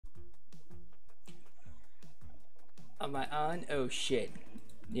Am I on? Oh shit.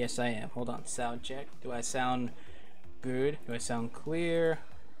 Yes, I am. Hold on. Sound check. Do I sound good? Do I sound clear?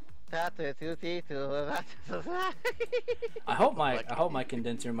 I hope my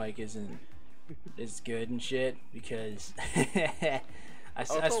condenser mic is good and shit because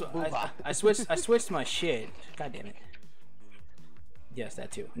I switched my shit. God damn it. Yes,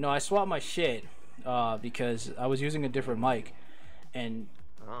 that too. No, I swapped my shit because I was using a different mic, and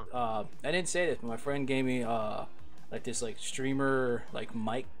I didn't say this, but my friend gave me like this like streamer like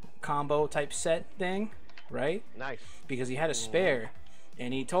mic combo type set thing, right? Nice. Because he had a spare,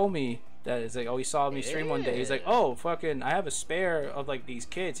 and he told me that it's like, oh, he saw me stream one day. He's like, oh, fucking, I have a spare of like these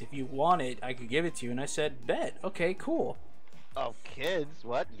kids. If you want it, I could give it to you. And I said, bet. Okay, cool. Oh, kids?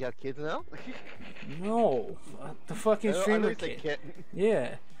 What? You got kids now? No, the fucking streamer kid.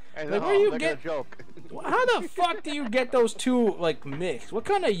 Yeah. I know, like, where you get? a joke. How the fuck do you get those two like mixed? What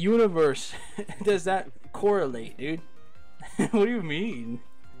kind of universe does that correlate, dude? What do you mean?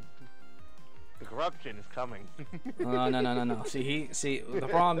 The corruption is coming. No. See, the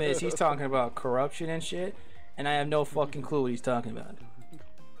problem is he's talking about corruption and shit, and I have no fucking clue what he's talking about.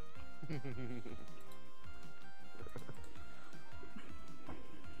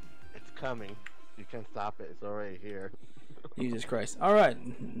 It's coming. You can't stop it. It's already here. Jesus Christ. Alright.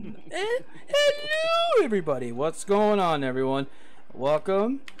 Hello, everybody. What's going on, everyone?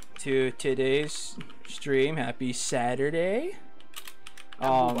 Welcome to today's stream. Happy Saturday.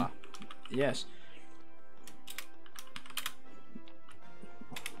 Yes.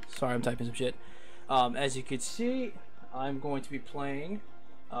 Sorry, I'm typing some shit. As you can see, I'm going to be playing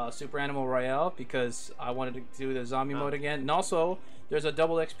Super Animal Royale because I wanted to do the zombie mode again, and also there's a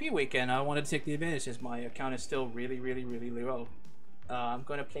double XP weekend. I wanted to take the advantage since my account is still really low. I'm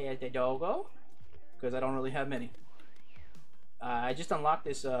going to play as the doggo because I don't really have many. I just unlocked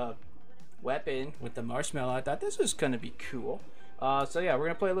this weapon with the marshmallow. I thought this was going to be cool. So yeah, we're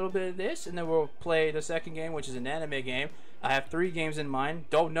going to play a little bit of this, and then we'll play the second game, which is an anime game. I have 3 games in mind.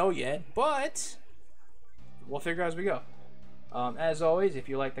 Don't know yet, but we'll figure out as we go. As always, if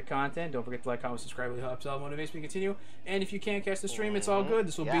you like the content, don't forget to like, comment, subscribe. It helps out, motivates me to continue. And if you can't catch the stream, it's all good.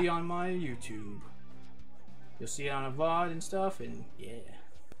 This will be on my YouTube. You'll see it on a VOD and stuff, and yeah.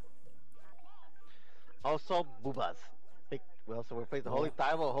 Also, boobas. Well, so we're playing the Holy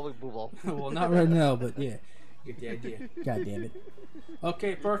Bible or Holy Booble? Well, not right now, but yeah. Get the idea. God damn it.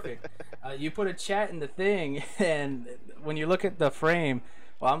 Okay, perfect. You put a chat in the thing, and when you look at the frame,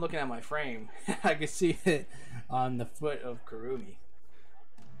 well, I'm looking at my frame. I can see it on the foot of Kurumi.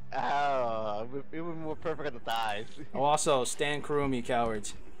 Oh, even more perfect at the thighs. Oh, also, stand Kurumi,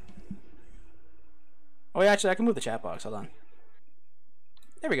 cowards. Oh, yeah, actually, I can move the chat box. Hold on.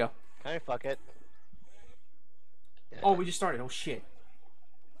 There we go. Can I fuck it? Oh, we just started. Oh, shit.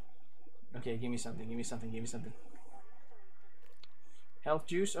 Okay, give me something. Health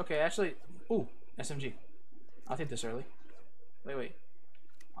juice. Okay, actually, ooh, SMG. I'll take this early. Wait.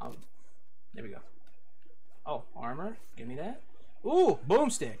 There we go. Oh, armor. Give me that. Ooh,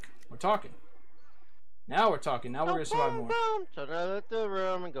 boomstick. We're talking. Now we're talking. Now we're gonna survive more. Boom. Turn out the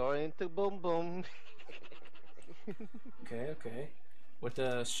room and go into boom boom. Okay. With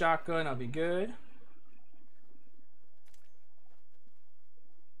the shotgun, I'll be good.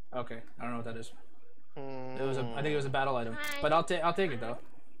 Okay, I don't know what that is. I think it was a battle item, but I'll take it though.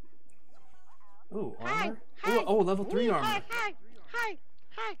 Ooh, armor. Ooh, oh, level 3 armor. Hi.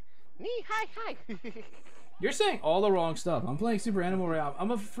 Me, hi. You're saying all the wrong stuff. I'm playing Super Animal Royale.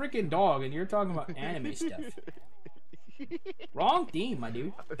 I'm a freaking dog, and you're talking about anime stuff. Wrong theme, my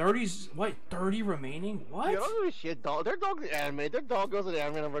dude. 30 remaining? What? You don't give a shit, dog. Their dogs in anime. Their dog goes in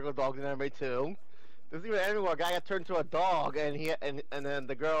anime and regular dogs in anime too. There's even an anime where a guy got turned into a dog, and then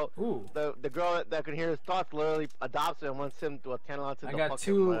the girl, the girl that can hear his thoughts, literally adopts him and wants him to attend on to. I got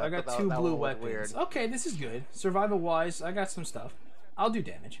two blue weapons. Weird. Okay, this is good. Survival wise, I got some stuff. I'll do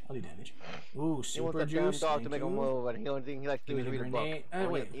damage. Ooh, super he wants juice. Dog to make him move, and the only thing he likes to do is read a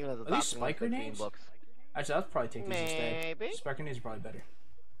book. Wait, are these spike grenades? Actually, I'll probably take these instead. Spike grenades are probably better.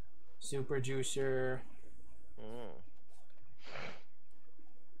 Super juicer.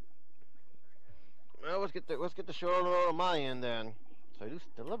 Well, let's get the show on my end then. So I do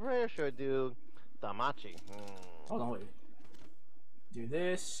Deliberate or should I do Damachi? Hold on, wait. Do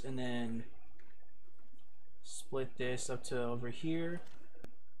this and then split this up to over here.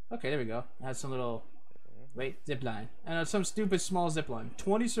 Okay, there we go. I had some little zip line. And some stupid small zip line.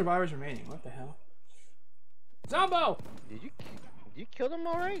 20 survivors remaining. What the hell? Zombo! Did you kill them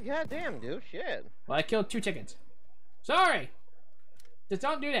already? God damn, dude. Shit. Well, I killed 2 chickens. Sorry. Just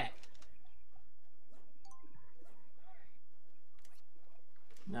don't do that.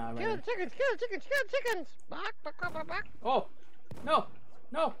 Nah, kill the chickens! Kill the chickens! Kill the chickens! Back, back, back, back, back. Oh! No!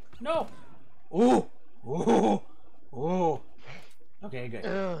 No! No! Ooh! Ooh! Ooh! Okay, good.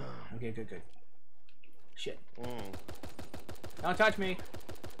 Okay, good, good. Shit. Don't touch me.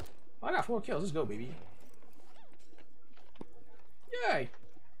 Oh, I got 4 kills. Let's go, baby. Yay!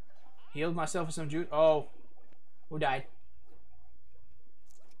 Healed myself with some juice. Oh. Who died?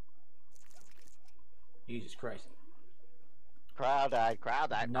 Jesus Christ. Crowd died. Crowd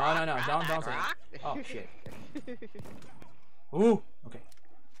died. No, no, no. Don't say that. Oh, shit. Ooh. Okay.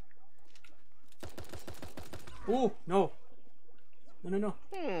 Ooh. No. No, no, no.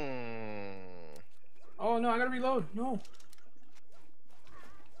 Oh, no. I gotta reload. No.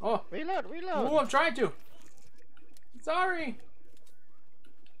 Oh. Reload, reload. Ooh, I'm trying to. Sorry.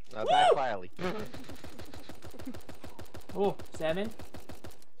 Die quietly. Oh, 7.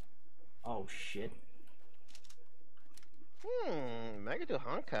 Oh, shit. Make it to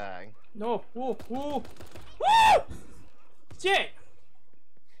Honkai. No. Ooh. Ooh. Woo! Shit.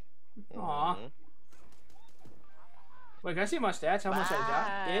 Aw. Wait, can I see my stats? How much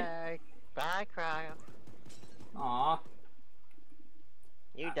I did? Bye, Cryo. Aw.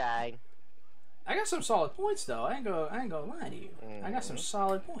 You died. I got some solid points though. I ain't gonna lie to you. I got some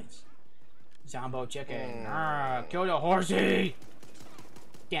solid points. Zombo chicken. Kill the horsey.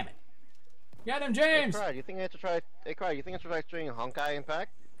 Damn it. Get him, James. Hey, Cry, you think I have to try? Hey, Cry, you think I should try streaming Honkai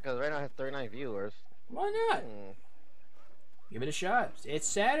Impact? Because right now I have 39 viewers. Why not? Give it a shot. It's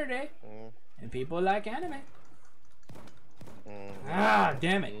Saturday, and people like anime.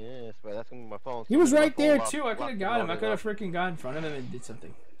 Damn it. Yes, but that's gonna be my phone. He was right there too. I could have got him. I could have freaking got in front of him and did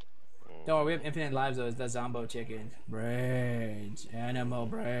something. Don't worry, we have infinite lives though. It's that Zombo chicken. Brains. Animal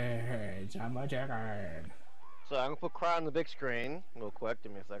brains. Zombo chicken. So I'm gonna put Cry on the big screen real quick.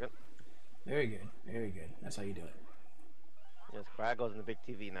 Give me a second. Very good. Very good. That's how you do it. Yes, Cry goes in the big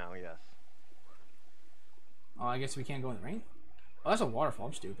TV now, yes. Oh, I guess we can't go in the rain? Oh, that's a waterfall.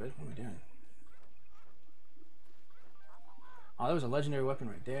 I'm stupid. What am I doing? Oh, there was a legendary weapon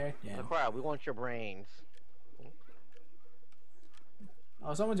right there. Yeah. So, Cry, we want your brains.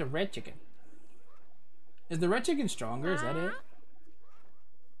 Oh, someone's a red chicken. Is the red chicken stronger? Is that it?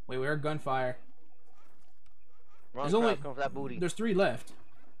 Wait, we heard gunfire. There's only come for that booty. There's 3 left.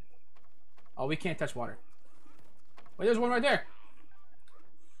 Oh, we can't touch water. Wait, there's one right there.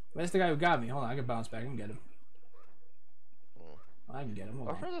 Wait, that's the guy who got me. Hold on, I can bounce back. I can get him. I can get him. Hold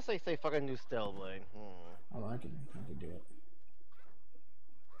on. I'll further say fucking new Steel Blade. Hold on, I can do it.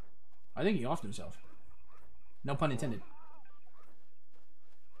 I think he offed himself. No pun intended.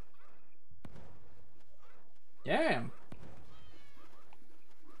 Damn.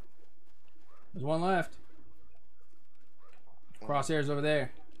 There's one left. Crosshairs over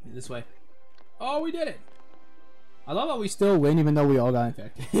there. This way. Oh, we did it. I love how we still win even though we all got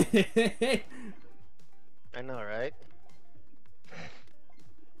infected. I know, right?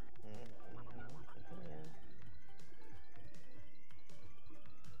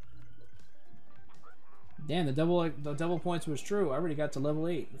 Damn, the double points was true. I already got to level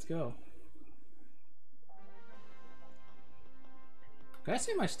 8. Let's go. Can I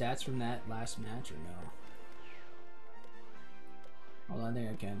see my stats from that last match or no? Hold on, I think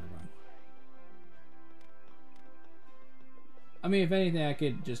I can. Hold on. I mean, if anything, I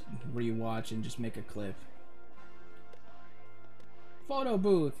could just rewatch and just make a clip. Photo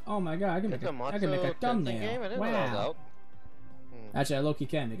booth. Oh my god, I can make a thumbnail. Wow. Actually, I low-key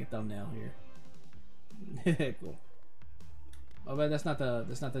can make a thumbnail here. Cool. Oh, but that's not the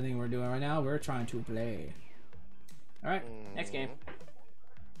thing we're doing right now. We're trying to play. All right, next game.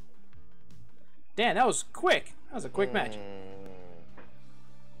 Damn, that was quick. That was a quick match.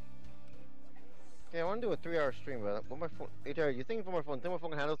 Yeah, I want to do a 3-hour stream, but with my phone, HR, you think for my phone, can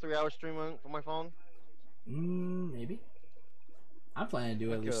handle 3-hour stream for my phone? Maybe. I'm planning to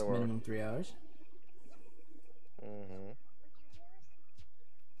do at least minimum 3 hours.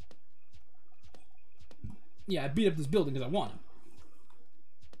 Yeah, I beat up this building because I want him.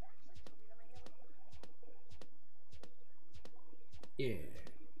 Yeah.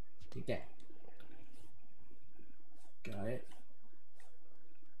 Take that. Got it.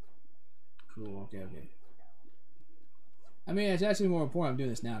 Cool, okay. I mean, it's actually more important I'm doing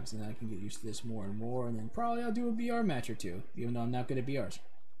this now because then I can get used to this more and more, and then probably I'll do a BR match or 2, even though I'm not good at BRs.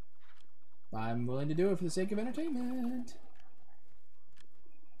 I'm willing to do it for the sake of entertainment.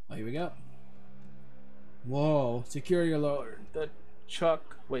 Oh, here we go. Whoa, security alert. The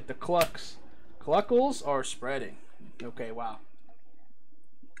cluckles are spreading. Okay, wow.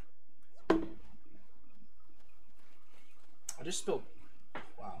 I just spilled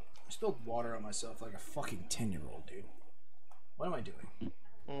water on myself like a fucking 10-year-old, dude. What am I doing?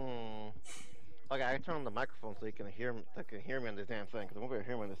 Okay, I turn on the microphone so you can hear me. They can hear me on this damn thing. Cause I'm gonna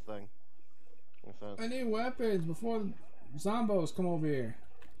hear me on this thing. I need weapons before zombos come over here.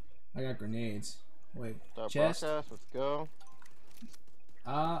 I got grenades. Wait, Start chest. broadcast. Let's go.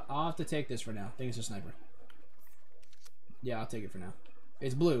 I'll have to take this for now. I think it's a sniper. Yeah, I'll take it for now.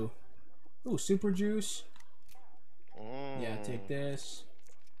 It's blue. Ooh, super juice. Yeah, take this.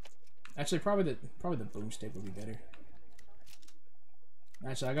 Actually, probably the boomstick would be better.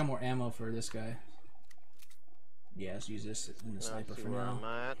 Actually, I got more ammo for this guy. Yeah, let's use this in the sniper for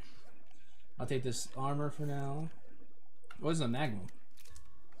now. I'll take this armor for now. What is a magnum?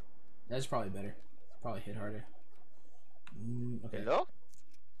 That's probably better. Probably hit harder. Okay. Hello?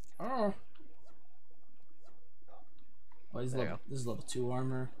 Oh. This is level 2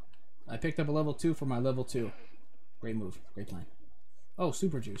 armor. I picked up a level 2 for my level 2. Great move. Great plan. Oh,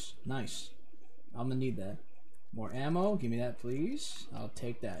 super juice. Nice. I'm gonna need that. More ammo. Give me that, please. I'll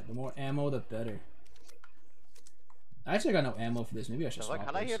take that. The more ammo, the better. I actually got no ammo for this. Maybe I should swap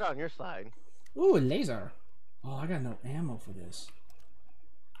How'd I hear it on your side? Ooh, a laser. Oh, I got no ammo for this.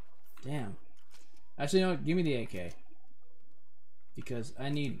 Damn. Actually, no, give me the AK. Because I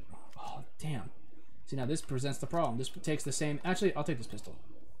need... Oh, damn. See, now this presents the problem. This takes the same... Actually, I'll take this pistol.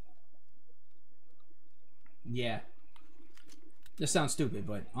 Yeah. This sounds stupid,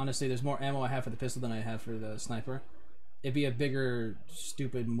 but honestly, there's more ammo I have for the pistol than I have for the sniper. It'd be a bigger,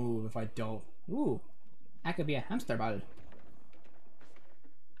 stupid move if I don't. Ooh. I could be a hamster ball.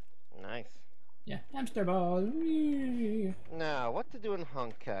 Nice. Yeah, hamster ball. Now, what to do in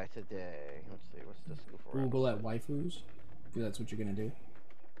Honkai today? Let's see, what's this goof around? Google at waifus. Because that's what you're gonna do.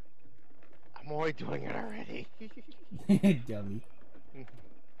 I'm already doing it already. Dummy.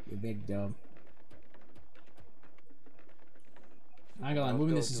 You big dumb. I ain't gonna lie,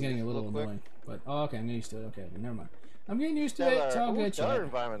 moving this is getting a little annoying. But, oh, okay, I'm getting used to it. Okay, never mind. I'm getting used to it. It's all good, Stellar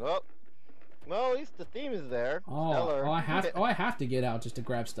environment. Well, at least the theme is there. Oh, I have to get out just to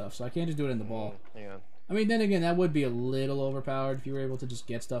grab stuff, so I can't just do it in the ball. Yeah. I mean, then again, that would be a little overpowered if you were able to just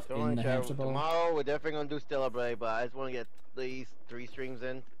get stuff in the hamster ball. Tomorrow, we're definitely gonna do Stellar Blade, but I just want to get at least 3 streams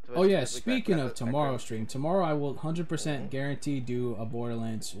in. Oh yeah, speaking of tomorrow's stream, tomorrow I will 100% guarantee do a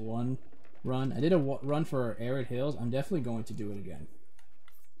Borderlands 1 run. I did a run for Arid Hills. I'm definitely going to do it again.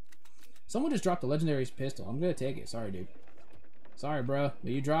 Someone just dropped a legendary pistol. I'm gonna take it. Sorry, dude. Sorry, bro,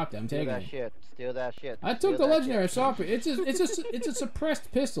 but you dropped it. I'm taking it. Steal that shit. I took the legendary. Sorry, it's a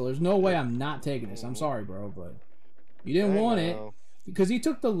suppressed pistol. There's no way I'm not taking this. I'm sorry, bro, but you didn't want it because he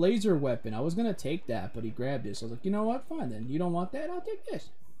took the laser weapon. I was gonna take that, but he grabbed it. So I was like, you know what? Fine then. You don't want that? I'll take this.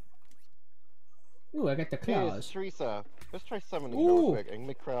 Ooh, I got the claws. Hey, Teresa, let's try summoning real quick and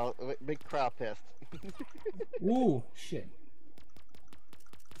make crowd pissed. Ooh, shit.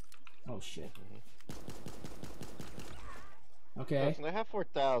 Oh shit. Okay. Listen, I have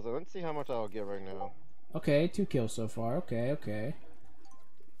 4,000. Let's see how much I'll get right now. Okay, 2 kills so far. Okay.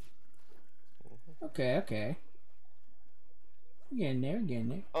 Okay. Getting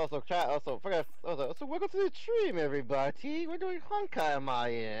there. Also, chat. Also, welcome to the stream, everybody. We're doing Honkai on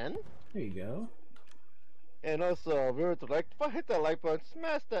my end. There you go. And also, remember to hit that like button,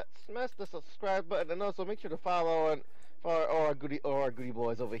 smash the subscribe button, and also make sure to follow our goodie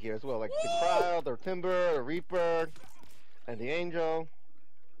boys over here as well, like the Cryo, the Timber, the Reaper, and the Angel.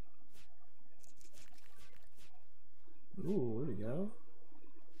 Ooh, where'd it go?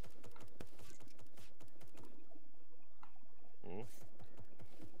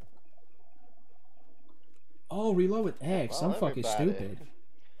 Oh, reload with X. Well, I'm fucking stupid.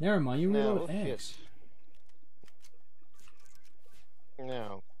 Never mind, you reload with X.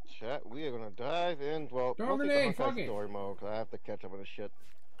 Now, chat, we are gonna dive in. Well, story mode, because I have to catch up with this shit.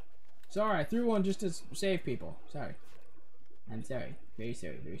 Sorry, I threw one just to save people. Sorry. I'm sorry. Very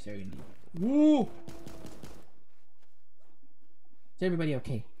sorry indeed. Woo! Is everybody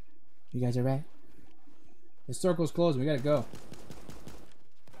okay? You guys alright? The circle's closed. We gotta go.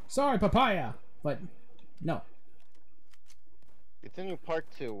 Sorry, papaya! But, no. Continue part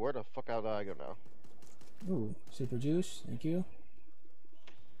 2. Where the fuck out do I go now? Ooh, super juice. Thank you.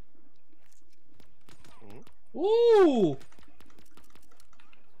 Ooh!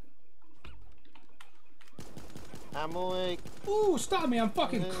 I'm awake. Ooh, stop me. I'm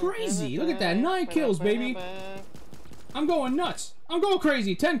fucking crazy. Look at that. 9 kills, baby. I'm going nuts. I'm going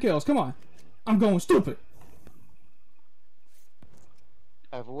crazy. 10 kills. Come on. I'm going stupid.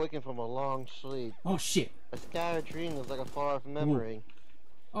 I've awakened from a long sleep. Oh, shit. A scattered dream is like a far-off memory.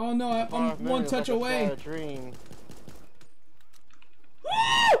 Ooh. Oh, no. I'm one touch away. A dream.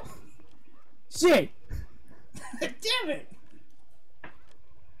 Woo! Shit. Damn it.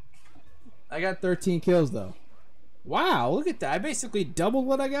 I got 13 kills, though. Wow, look at that. I basically doubled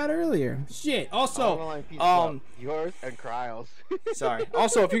what I got earlier. Shit. Also, yours and Cryo's. Sorry.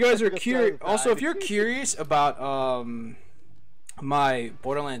 Also, if you guys are curious, if you're curious about my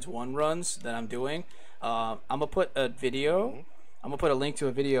Borderlands 1 runs that I'm doing, I'm gonna put a video. I'm gonna put a link to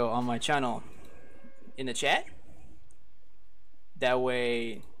a video on my channel in the chat. That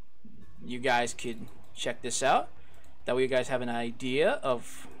way, you guys could check this out. That way, you guys have an idea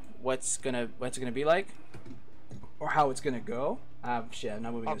of what's gonna be like, or how it's gonna go. Shit, I'm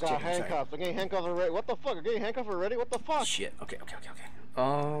not moving this chicken. Handcuffs. I'm getting handcuffed already. What the fuck? I'm getting handcuffed already. What the fuck? Shit. Okay.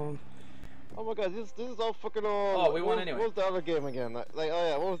 Oh my god, this is all fucking Oh, we won anyway. What was the other game again? Like, oh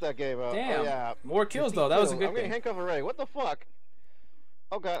yeah, what was that game? Damn. Oh yeah. More kills though. That was a good I'm getting thing. handcuffed already. What the fuck?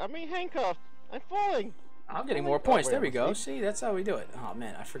 Oh god, I'm being handcuffed. I'm falling. I'm getting more points. There we go. See, that's how we do it. Oh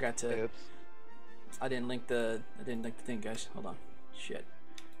man, I forgot to. Oops. I didn't link the thing, guys. Hold on. Shit.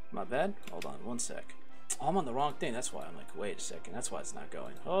 My bad. Hold on. 1 sec. Oh, I'm on the wrong thing. That's why I'm like, wait a second. That's why it's not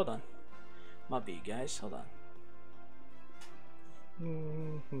going. Hold on. My B, guys. Hold on.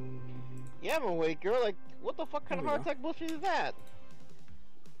 Yeah, I'm awake, girl. Like, what the fuck kind of hard tech bullshit is that?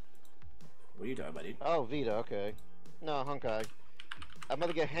 What are you talking about, dude? Oh, Vita. Okay. No, Honkai. I'm about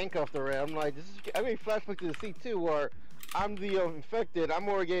to get handcuffed already. I'm like, I'm getting flashback to the scene too, where I'm the infected. I'm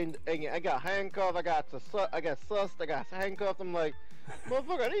already getting. I got handcuffed. I got sussed. I got handcuffed. I'm like,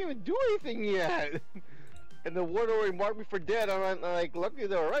 motherfucker, I didn't even do anything yet. And the warden already marked me for dead. I'm like, luckily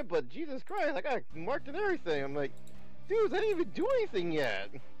they're alright, but Jesus Christ, I got marked and everything. I'm like, dude, I didn't even do anything yet.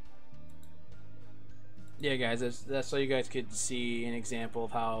 Yeah, guys, that's so you guys could see an example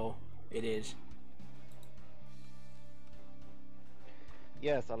of how it is.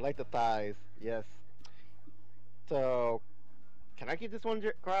 Yes, I like the thighs. Yes. So, can I keep this one,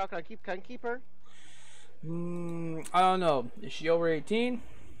 Cryo? Can I keep her? I don't know. Is she over 18?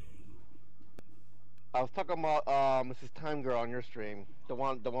 I was talking about Mrs. Time Girl on your stream, the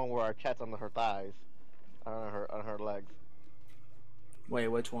one where our chat's on her thighs, on her legs. Wait,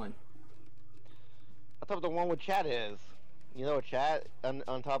 which one? I thought the one with chat is. You know, chat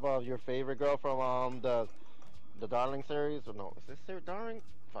on top of your favorite girl from the Darling series, or no? Is this series Darling?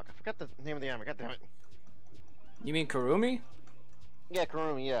 Fuck, I forgot the name of the anime. God damn it. You mean Kurumi? Yeah,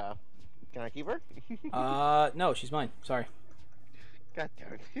 Kurumi. Yeah. Can I keep her? No, she's mine. Sorry. God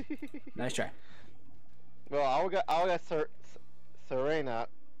damn it. Nice try. Well, I got Serena.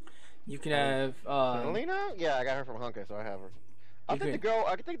 You can have Serena? Yeah, I got her from Honkai, so I have her. I can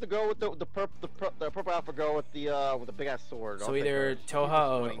take the girl with the purple outfit girl with the big ass sword. So either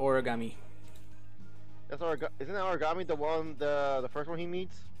Toha or Origami. That's isn't that Origami the first one he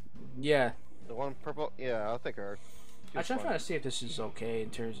meets? Yeah. The one purple. Yeah, I'll take her. Actually, I'm trying to see if this is okay in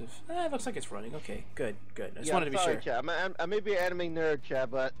terms of. It looks like it's running. Okay, good. I just wanted to be sure. Chat. I may be an anime nerd,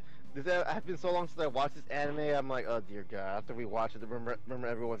 chat, but I've been so long since I watched this anime. I'm like, oh dear God. After we watch it, remember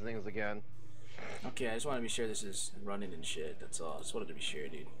everyone's names again. Okay, I just want to be sure this is running and shit. That's all. I just wanted to be sure,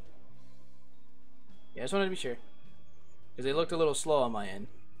 dude. Yeah, I just wanted to be sure. Because it looked a little slow on my end.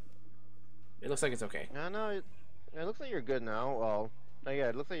 It looks like it's okay. No, it looks like you're good now. Well, yeah,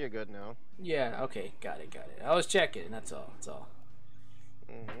 it looks like you're good now. Yeah, okay, got it. I was checking, that's all.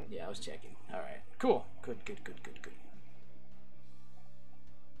 Yeah, I was checking. Alright, cool. Good.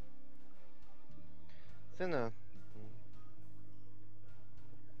 Senna.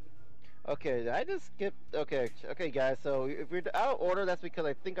 Okay, I just skipped. Okay, guys. So if we're out of order, that's because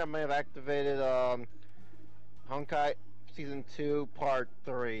I think I may have activated Honkai Season 2 Part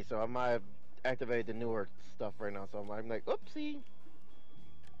 3. So I might have activated the newer stuff right now. So I'm like, oopsie.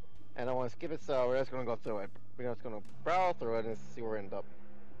 And I want to skip it, so we're just gonna go through it. We're just gonna browse through it and see where we end up.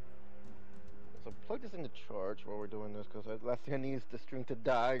 So plug this into charge while we're doing this, because the last thing I need is the stream to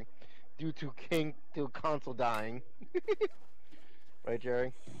die due to console dying. Right,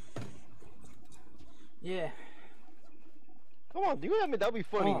 Jerry? Yeah. Come on, do you know that'd be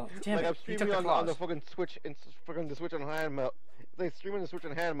funny? Oh, damn like it. I'm streaming on the fucking Switch and fucking the Switch on handheld. It's like streaming the Switch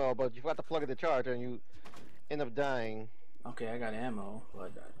on handheld, but you forgot to plug in the charge and you end up dying. Okay, I got ammo,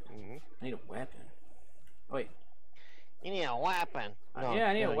 but I need a weapon. Oh, wait. You need a weapon. No, yeah,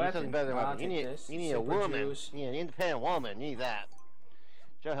 I need a weapon. Something better than a weapon. You need a woman. Juice. You need an independent woman. You need that.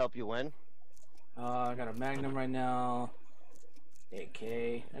 She'll help you win. I got a Magnum right now. AK.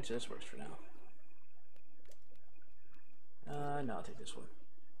 Actually, this works for now. No, I'll take this one.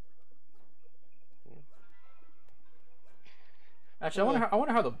 Actually, I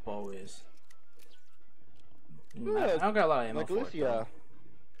wonder how the bow is. I don't got a lot of ammo like for Lucia.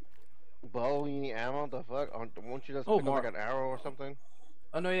 Bow, you need ammo? The fuck? Won't you just pick up like an arrow or something?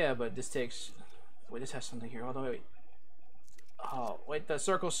 Oh no, yeah, but this takes. Wait, this has something here. Hold on, wait. Oh, wait, the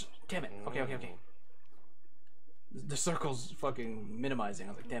circles. Damn it. Okay. The circle's fucking minimizing.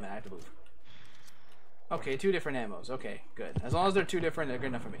 I was like, damn it, I have to move. Okay, 2 different ammos. Okay, good. As long as they're 2 different, they're good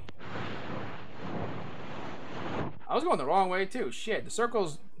enough for me. I was going the wrong way too. Shit, the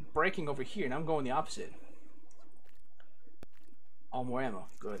circle's breaking over here, and I'm going the opposite. Oh, more ammo.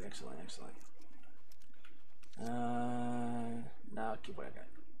 Good, excellent, excellent. Now I'll keep what I got.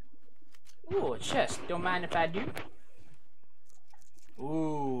 Ooh, a chest. Don't mind if I do.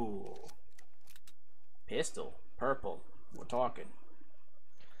 Ooh. Pistol. Purple. We're talking.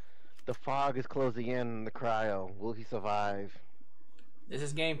 The fog is closing in the cryo. Will he survive? This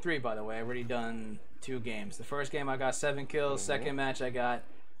is game 3, by the way. I've already done 2 games. The first game I got 7 kills. Second match I got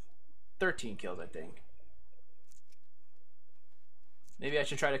 13 kills, I think. Maybe I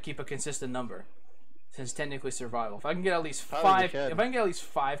should try to keep a consistent number, since technically survival. If I can get at least 5, if I can get at least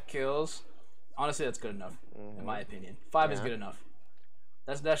 5 kills, honestly, that's good enough, in my opinion. 5 is good enough.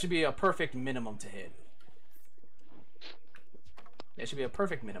 That should be a perfect minimum to hit. That should be a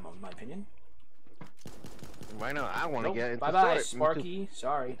perfect minimum, in my opinion. Right now, I want to get into bye, Sparky.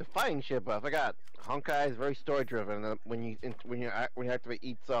 Sorry. The fighting shit, but I forgot. Honkai is very story driven. When you activate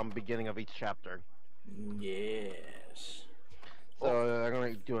each beginning of each chapter. Yes. So I'm gonna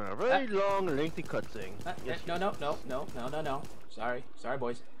be doing a very long, lengthy cutscene. Yes. No. Sorry,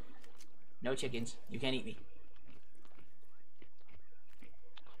 boys. No chickens. You can't eat me.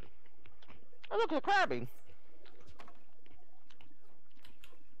 Oh, look, the crabbing.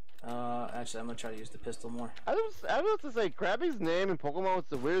 Actually, I'm gonna try to use the pistol more. I was to say Krabbing's name in Pokemon is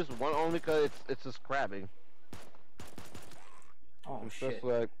the weirdest one, only because it's just Krabbing. Oh it's shit! Just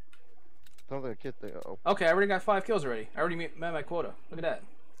like sounds like a kid thing. Okay, I already got 5 kills already. I already met my quota. Look at that.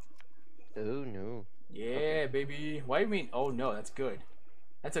 Oh no. Yeah, baby. Why do you mean? Oh no, that's good.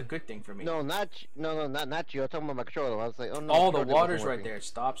 That's a good thing for me. No, not you. I'm talking about my controller. I was like, oh no. Oh, the water's right there. It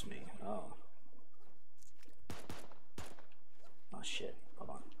stops me. Oh. Oh shit. Hold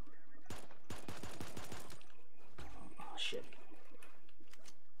on. Oh shit.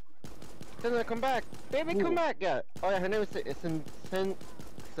 Senna, come back, baby, come back, yeah. Oh yeah, her name is Senadia.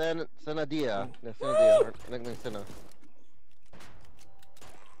 Yeah, Senadia. Her nickname is Senna.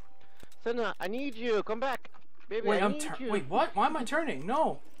 Senna, I need you. Come back, baby. Wait, I need you. Wait, what? Why am I turning?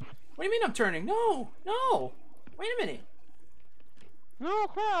 No. What do you mean I'm turning? No, no. Wait a minute. No,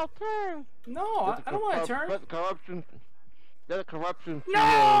 crowd, turn. No, I don't want to turn. Let corruption. Let corruption.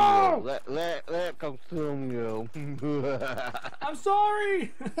 No! Let it consume you. I'm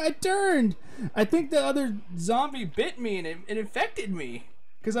sorry. I turned. I think the other zombie bit me and it infected me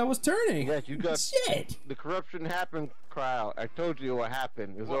because I was turning. Yes, you got shit. The corruption happened, crowd. I told you what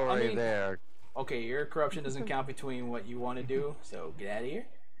happened. It was already there. Okay, your corruption doesn't count between what you want to do, so get out of here.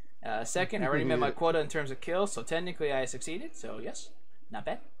 Second, I already met my quota in terms of kills, so technically I succeeded. So yes, not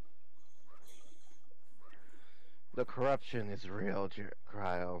bad. The corruption is real,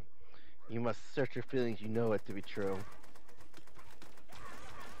 Cryo. You must search your feelings. You know it to be true.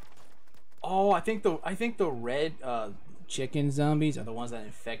 Oh, I think the red chicken zombies are the ones that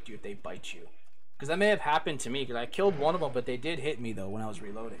infect you if they bite you. Because that may have happened to me. Because I killed one of them, but they did hit me though when I was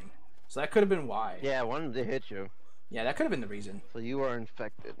reloading. So that could have been why. Yeah, one of them did hit you. Yeah, that could have been the reason. So you are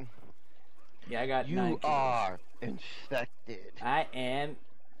infected. Yeah, I got 9 kills. You are infected. I am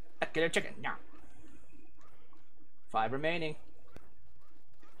a killer chicken. No. 5 remaining.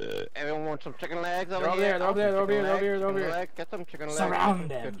 Everyone want some chicken legs over here? They're over here. Get some chicken legs.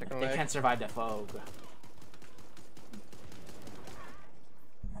 Surround them. They can't survive the fog.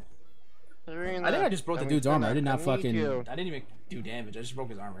 I think I just broke the dude's armor. I did not fucking... I didn't even do damage. I just broke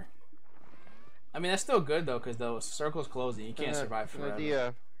his armor. I mean, that's still good, though, because the circle's closing. You can't survive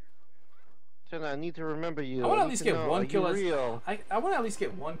forever. I need to remember you. I want to at least get 1 kill as... I want to at least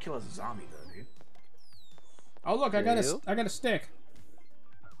get 1 kill as a zombie, though, dude. Oh, look, I got a stick.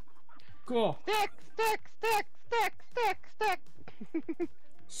 Cool. Stick.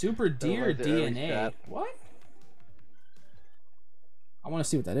 Super deer DNA. What? I want to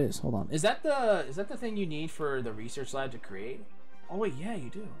see what that is. Hold on. Is that the thing you need for the research lab to create? Oh wait, yeah, you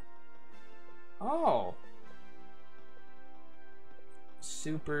do. Oh.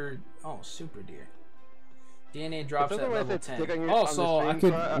 Super deer. DNA drops at level 10. Oh, so I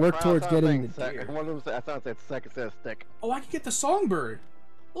could work towards getting the deer. One of them, I thought it said second says stick. Oh, I can get the songbird.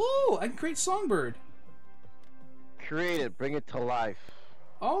 Oh, I can create songbird. Create it, bring it to life.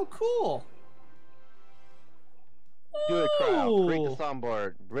 Oh, cool. Do it, crowd. Create the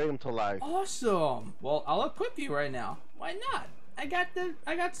songbird, bring him to life. Awesome. Well, I'll equip you right now. Why not? I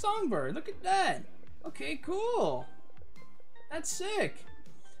got songbird. Look at that. Okay, cool. That's sick.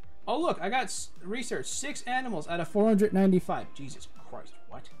 Oh look, I got research 6 animals out of 495. Jesus Christ,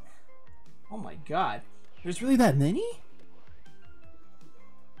 what? Oh my God. There's really that many?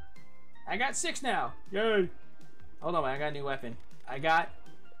 I got 6 now. Yay! Hold on, man. I got a new weapon. I got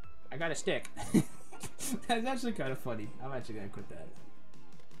a stick. That's actually kind of funny. I'm actually gonna quit that.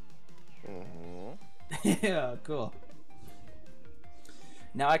 Yeah, cool.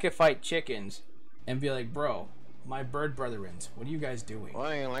 Now I can fight chickens and be like, bro, my bird brethrens, what are you guys doing?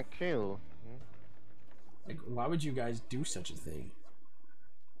 Why like you? Like, why would you guys do such a thing?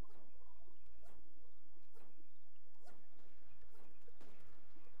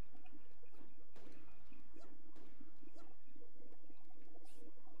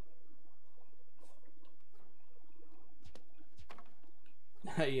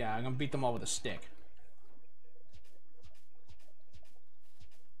 Yeah, I'm gonna beat them all with a stick.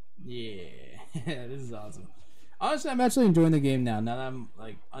 Yeah, this is awesome. Honestly, I'm actually enjoying the game now. Now that I'm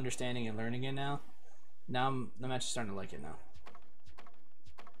like understanding and learning it now. Now I'm actually starting to like it now.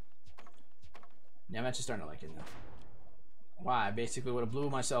 Yeah, I'm actually starting to like it now. Wow, I basically would have blew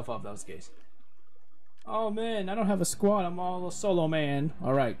myself up if that was the case. Oh man, I don't have a squad. I'm all a solo man.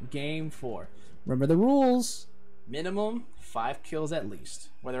 All right, game 4. Remember the rules. Minimum 5 kills at least,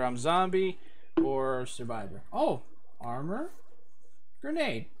 whether I'm zombie or survivor. Oh, armor,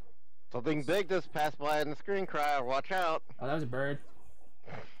 grenade. Something big just passed by on the screen, Cry. Watch out. Oh, that was a bird.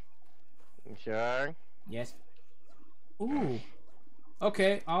 You sure? Yes. Ooh.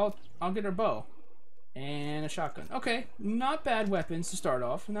 Okay, I'll get her bow and a shotgun. Okay, not bad weapons to start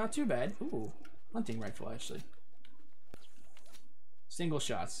off. Not too bad. Ooh, hunting rifle actually. Single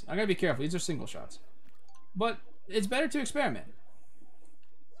shots. I gotta be careful. These are single shots, but it's better to experiment.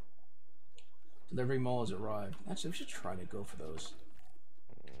 Delivery mall has arrived. Actually, we should try to go for those.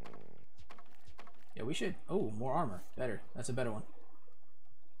 Yeah, we should. Oh, more armor. Better. That's a better one.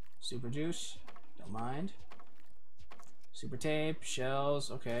 Super juice. Don't mind. Super tape. Shells.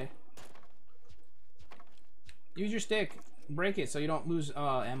 Okay. Use your stick. Break it so you don't lose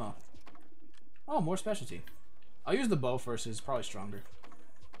ammo. Oh, more specialty. I'll use the bow first. It's probably stronger.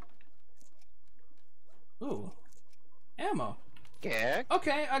 Ooh. Ammo. Yeah.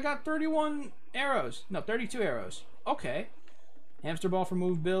 Okay, I got 31 arrows. No, 32 arrows. Okay. Hamster ball for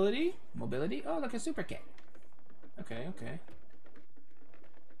mobility. Mobility. Oh, look, a super kit. Okay, okay.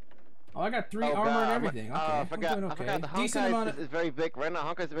 Oh, I got 3 armor and everything. Okay, I forgot. I'm doing okay. I forgot. The Decent amount of... is very big right now.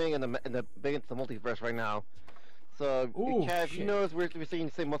 Honkai's being in the big into the multiverse right now. So, Ooh, if you notice we're seeing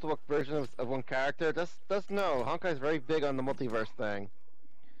the same multiple versions of one character, just know Honkai's very big on the multiverse thing.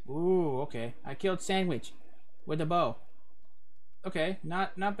 Ooh, okay. I killed Sandwich with a bow. Okay,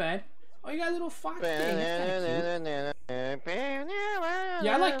 not bad. Oh, you got a little fox thing. That's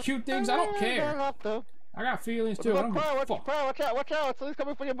yeah, I like cute things. I don't care. I got feelings too. I don't give a fuck. Watch out! Somebody's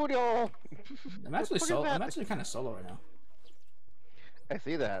coming for your booty hole. I'm actually solo. I'm actually kind of solo right now. I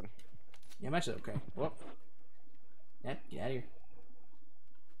see that. Yeah, I'm actually okay. Whoop. Get out of here.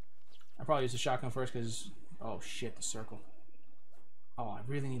 I'll probably use the shotgun first because... Oh shit, the circle. Oh, I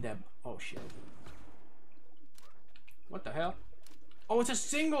really need that... Oh shit. What the hell? Oh, it's a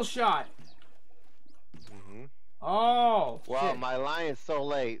single shot! Oh, wow, shit. my line is so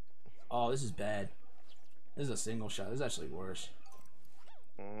late. Oh, this is bad. This is a single shot. This is actually worse.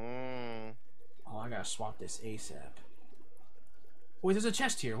 Oh, I gotta swap this ASAP. Wait, there's a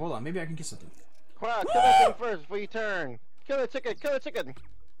chest here. Hold on, maybe I can get something. Wow, kill that thing first before you turn. Kill the chicken, kill the chicken.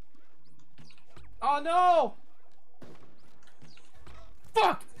 Oh no!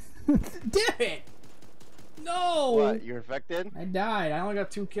 Fuck! Damn it! No! What, you're infected? I died. I only got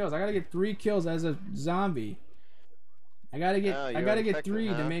 2 kills. I gotta get 3 kills as a zombie. I gotta get 3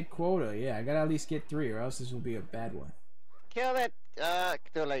 to make quota. Yeah, I gotta at least get 3 or else this will be a bad one. Kill it!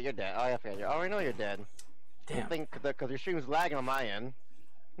 Too late, you're dead. Oh, yeah, I already know you're dead. Damn. I think because your stream's lagging on my end.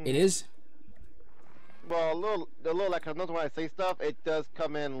 It is? Well, a little like, I know when I say stuff, it does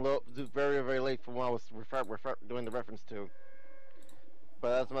come in very, very late from when I was doing the reference to.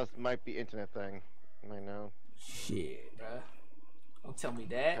 But that might be internet thing. I know. Shit, bruh. Don't tell me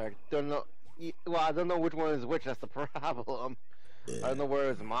that. I don't know. Well, I don't know which one is which. That's the problem. I don't know where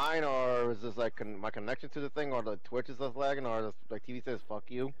it's mine, or is this like my connection to the thing, or the Twitch is just lagging, or like TV says "fuck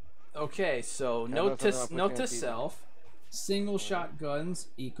you." Okay, so note to self: single shotguns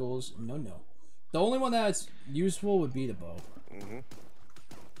equals no. The only one that's useful would be the bow.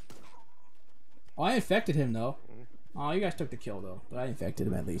 Oh, I infected him though. Oh, you guys took the kill though, but I infected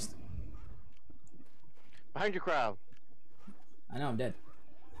him at least. Behind you, crowd. I know I'm dead.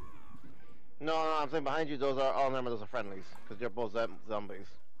 No, I'm saying behind you. Those are all those are friendlies because they're both zombies.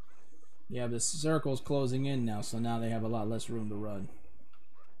 Yeah, but the circle's closing in now, so now they have a lot less room to run.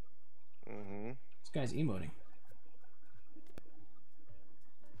 This guy's emoting.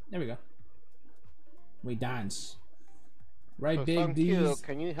 There we go. We dance. Right, so big D's.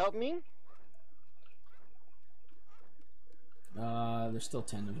 Can you help me? There's still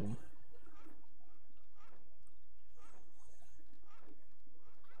 10 of them.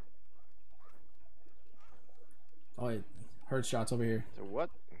 Oh wait, hurt shots over here. So what?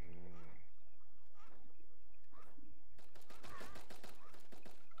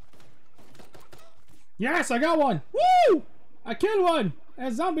 Yes, I got one! Woo! I killed one!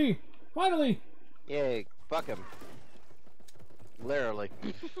 A zombie! Finally! Yay, fuck him. Literally.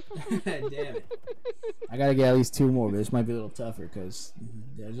 Damn it. I gotta get at least 2 more, but this might be a little tougher because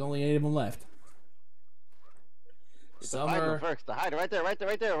there's only 8 of them left. Summer. First, the hide right there, right there,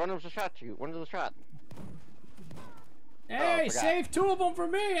 right there. One of them's a shot you. One of them's a shot. Hey, save 2 of them for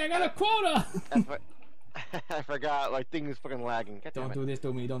me! I got a quota! I forgot, my thing is fucking lagging. Don't do this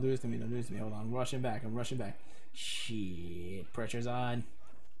to me, don't do this to me, don't do this to me. Hold on, I'm rushing back, I'm rushing back. Shit, pressure's on.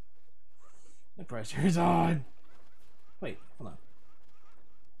 The pressure's on. Wait, hold on.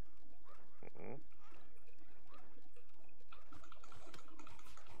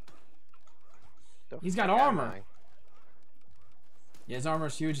 He's got armor. Yeah, his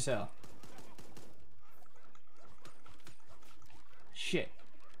armor's huge as hell. Shit.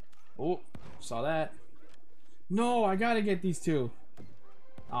 Oh, saw that. No, I gotta get these 2.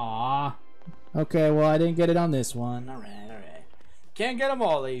 Aww. Okay, well, I didn't get it on this one. Alright, alright. Can't get them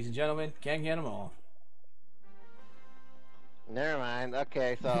all, ladies and gentlemen. Can't get them all. Never mind.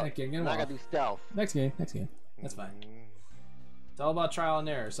 Okay, so I'm not gonna do stealth. Next game, next game. That's fine. It's all about trial and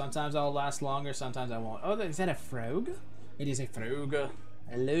error. Sometimes I'll last longer, sometimes I won't. Oh, is that a frog? It is a frog.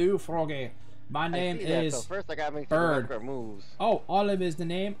 Hello, froggy. My name is so first I gotta make Bird. Sure moves. Oh, Olive is the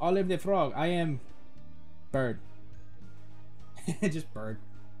name. Olive the frog. I am Bird. Just Bird.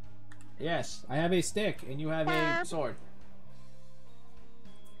 Yes, I have a stick and you have a sword.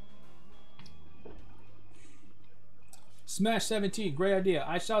 Smash 17, great idea.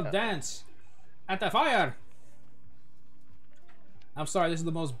 I shall dance at the fire. I'm sorry, this is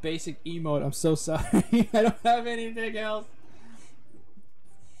the most basic emote. I'm so sorry. I don't have anything else.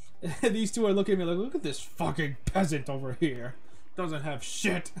 These 2 are looking at me like, look at this fucking peasant over here. Doesn't have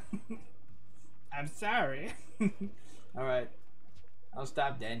shit. I'm sorry. Alright. I'll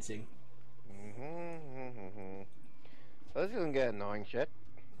stop dancing. Well, this is gonna get annoying shit.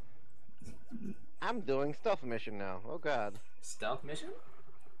 I'm doing stealth mission now. Oh god. Stealth mission?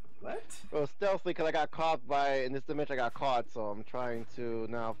 What? Well, stealthy because I got caught in this dimension I got caught, so I'm trying to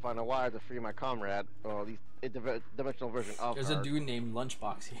now find a wire to free my comrade, or at least a dimensional version of There's her. a dude named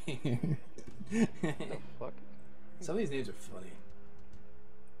Lunchbox here. The fuck? Some of these names are funny.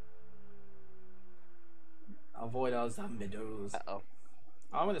 Avoid all zombies. Uh-oh.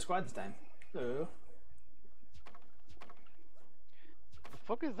 I'm with the squad this time. Hello. The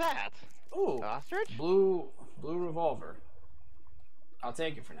fuck is that? Ooh. Ostrich? Blue revolver. I'll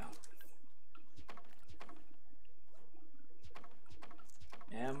take it for now.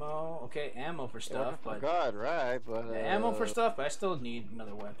 Ammo. Okay, ammo for stuff, but God, right, but ammo for stuff, but I still need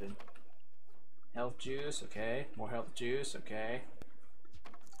another weapon. Health juice, okay. More health juice, okay.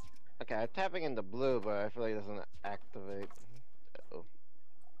 Okay, I'm tapping into blue, but I feel like it doesn't activate. Uh-oh.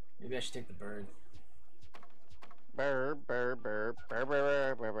 Maybe I should take the bird. Oh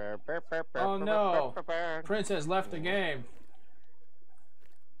no! Prince has left the game.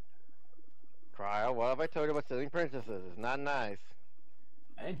 Cryo, what have I told you about stealing princesses? It's not nice.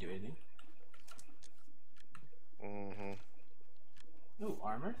 I didn't do anything. Ooh,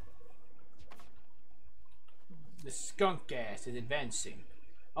 armor. The skunk gas is advancing.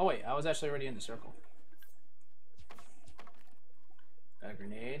 Oh wait, I was actually already in the circle. Got a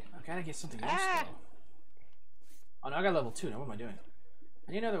grenade. I gotta get something else though. Oh no, I got level 2 now. What am I doing?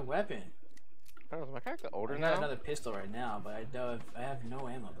 I need another weapon. Oh, is my character older now? I got another pistol right now, but I have no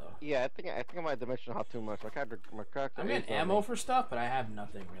ammo though. Yeah, I think I might dimension hop too much. My character. I'm getting ammo for stuff, but I have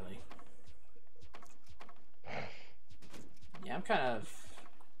nothing really. Yeah, I'm kind of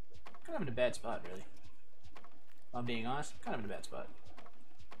in a bad spot really. If I'm being honest, I'm kind of in a bad spot.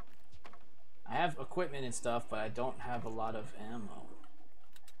 I have equipment and stuff, but I don't have a lot of ammo.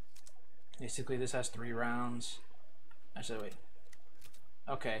 Basically, this has 3 rounds. Actually, wait.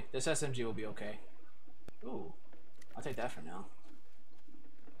 Okay, this SMG will be okay. Ooh, I'll take that for now.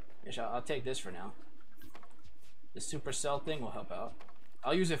 Yes, I'll take this for now. The supercell thing will help out.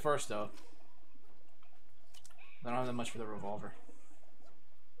 I'll use it first though. I don't have that much for the revolver.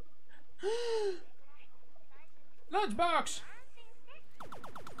 Lunchbox!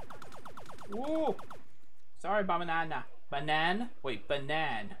 Whoa! Sorry, banana. Banana? Wait,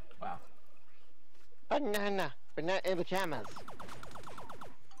 banana. Wow. Banana in pajamas.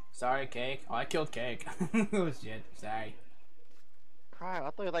 Sorry, Cake. Oh, I killed Cake. Oh, shit. Sorry. Crap, I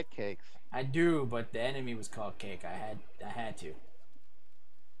thought you liked cakes. I do, but the enemy was called Cake. I had to.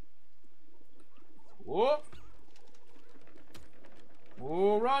 Whoop.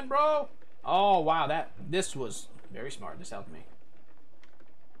 Ooh, run, bro. Oh, wow. This was very smart. This helped me.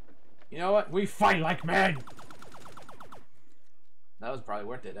 You know what? We fight like men. That was probably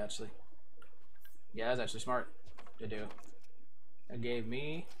worth it, actually. Yeah, that was actually smart to do. That gave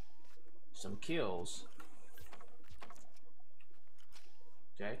me some kills.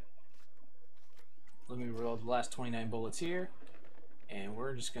 Okay. Let me reload the last 29 bullets here. And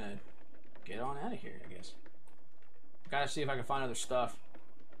we're just gonna get on out of here, I guess. Gotta see if I can find other stuff.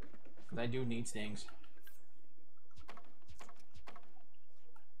 Because I do need things.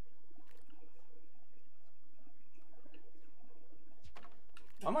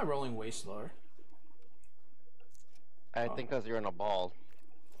 Why am I rolling way slower? I think because you're in a ball.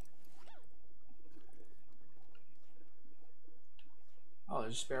 Oh,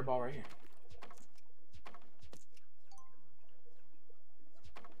 there's a spare ball right here.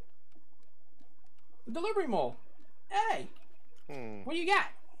 The delivery mole. Hey! What do you got?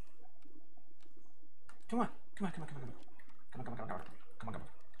 Come on. Come on, come on, come on, come on. Come on, come on, come on, come on. Come on, come on.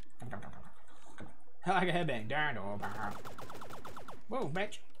 Come on, come on, come on. Come on. Like a headbang. Move,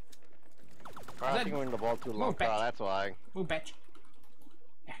 bitch. I think we're in the ball too long. That's why. Move, bitch.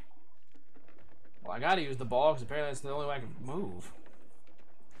 Yeah. Well, I gotta use the ball because apparently that's the only way I can move.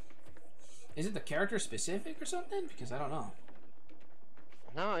 Is it the character specific or something? Because I don't know.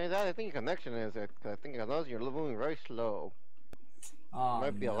 No, I think your connection is it. I think because you're moving very slow. Oh,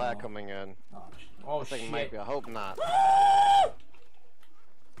 might be a lag coming in. Oh, shit. shit. Might be. I hope not.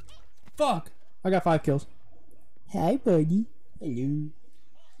 Fuck! I got 5 kills. Hi, buddy. Hello.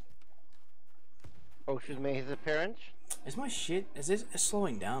 Ocean's made his appearance. Is my shit? Is it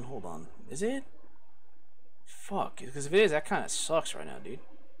slowing down? Hold on. Is it? Fuck. Because if it is, that kind of sucks right now, dude.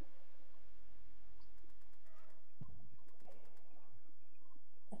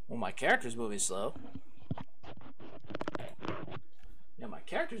 Well, my character's moving slow. Yeah, my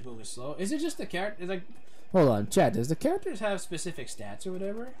character's moving slow. Is it just the character? It's like, hold on, chat. Does the characters have specific stats or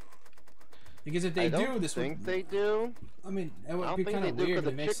whatever? Because if they do, this would. I think they do. I mean, it would I don't be think kind they of do weird because to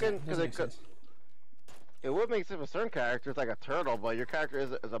the make chicken. sense. It would make sense for certain characters, like a turtle, but your character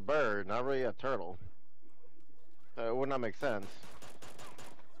is a bird, not really a turtle. So it would not make sense.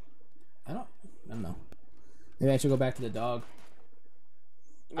 I don't know. Maybe I should go back to the dog.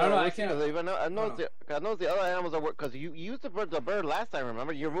 No, I don't know. I can't. I know the other animals are because you used the bird last time.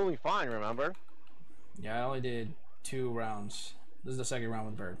 Remember, you're moving fine. Remember? Yeah, I only did 2 rounds. This is the second round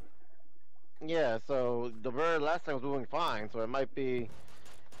with the bird. Yeah, so the bird last time was moving fine. So it might be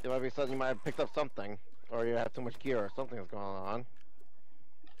something you might have picked up something, or you have too much gear, or something is going on.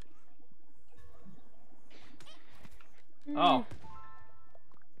 Oh.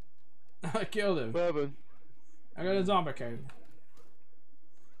 I killed him. What happened? I got a zombie cave.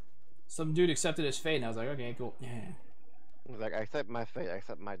 Some dude accepted his fate, and I was like, okay, cool. Yeah. He was like, I accept my fate, I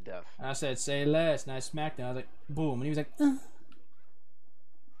accept my death. And I said, say less, and I smacked him. I was like, boom, and he was like,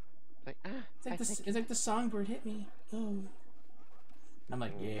 Like, it's like the songbird hit me. Oh. And I'm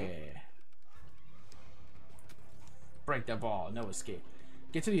like, yeah. Break the ball, no escape.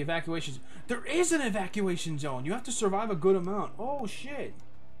 Get to the evacuation zone. There is an evacuation zone. You have to survive a good amount. Oh shit.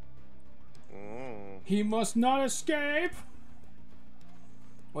 He must not escape.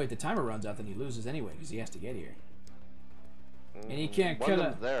 Wait, the timer runs out, then he loses anyway because he has to get here. And he can't kill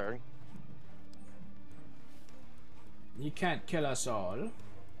us. There. He can't kill us all.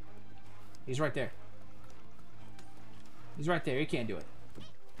 He's right there. He's right there. He can't do it.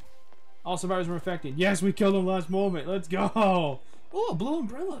 All survivors were infected. Yes, we killed him last moment. Let's go. Oh, a blue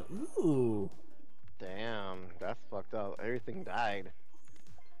umbrella. Ooh. Damn, that's fucked up. Everything died.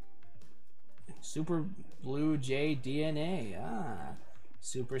 Super blue J DNA. Ah.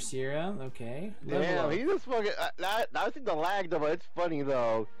 Super serum. Okay. Damn, he just fucking. I think the lag though, but it's funny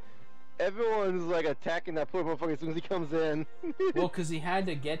though. Everyone's like attacking that poor motherfucker as soon as he comes in. Well, because he had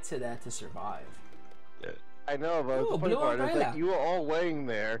to get to that to survive. I know, but the funny part is like you were all waiting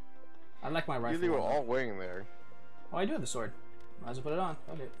there. I like my rifle. You were all waiting there. Oh, I do have the sword. Might as well put it on.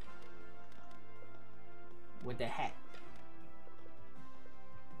 Okay. With the hat.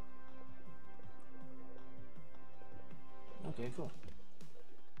 Okay, cool.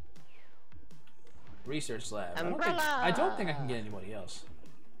 Research lab. I don't think I can get anybody else.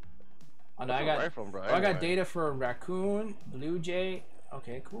 Oh no, I got data for raccoon, blue jay.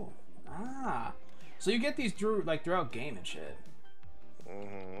 Okay, cool. Ah, so you get these throughout game and shit.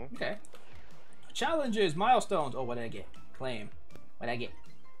 Okay. Challenges, milestones. Oh, what did I get? Claim. What did I get?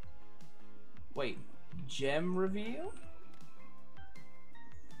 Wait, gem reveal?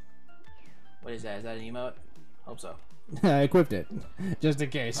 What is that? Is that an emote? Hope so. I equipped it, just in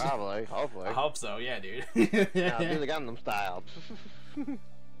case. Probably, hopefully. I hope so, yeah, dude. Now do the Gundam style.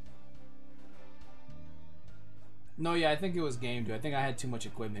 No, yeah, I think it was game, dude. I think I had too much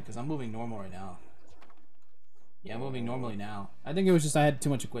equipment because I'm moving normal right now. Yeah, I'm moving normally now. I think it was just I had too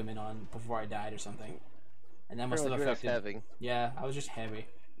much equipment on before I died or something. And that must have affected. Heavy. Yeah, I was just heavy.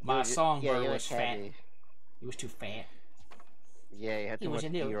 My songbird was fat. Heavy. He was too fat. Yeah, you had too much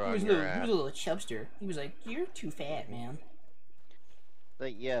gear he on was your ass. He was a little chubster. He was like, "You're too fat, man."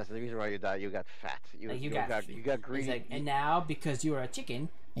 Like, yes, the reason why you died, you got fat. You got greedy. He's like, and now because you are a chicken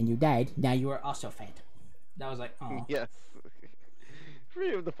and you died, now you are also fat. That was like, oh. Yes.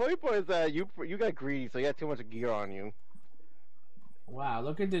 The funny part is that you got greedy, so you had too much gear on you. Wow,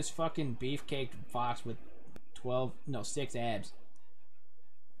 look at this fucking beefcake fox with 6 abs.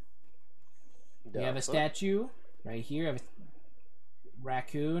 We have a statue right here of a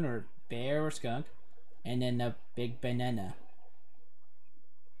raccoon or bear or skunk, and then a big banana.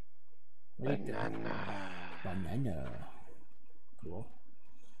 Banana. Cool.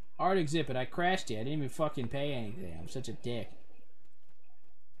 Art exhibit. I crashed it. I didn't even fucking pay anything. I'm such a dick.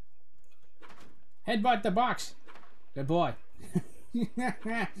 Headbutt the box. Good boy.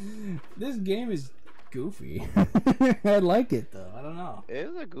 This game is goofy. I like it though. I don't know. It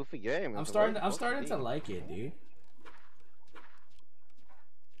is a goofy game. I'm starting to like it, dude.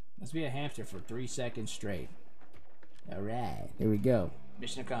 Let's be a hamster for 3 seconds straight. Alright. Here we go.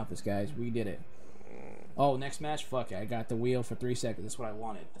 Mission accomplished, guys. We did it. Oh, next match? Fuck it. I got the wheel for 3 seconds. That's what I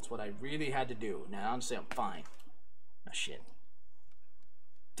wanted. That's what I really had to do. Now I'm saying I'm fine. Oh, shit.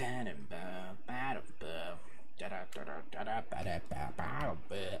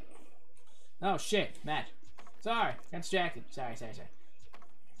 Oh, shit. Match. Sorry. Got distracted. Sorry.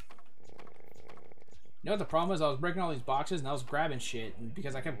 You know what the problem was? I was breaking all these boxes and I was grabbing shit. And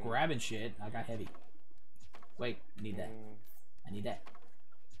because I kept grabbing shit, I got heavy. Wait. I need that. I need that.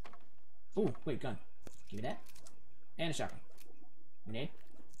 Ooh, wait, gun. Give me that. And a shotgun. Grenade.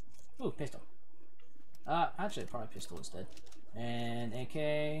 Ooh, pistol. Actually, probably pistol instead. And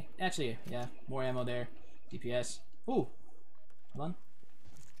AK. Actually, yeah, more ammo there. DPS. Ooh. Hold on.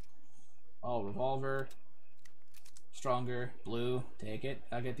 Oh, revolver. Stronger. Blue. Take it.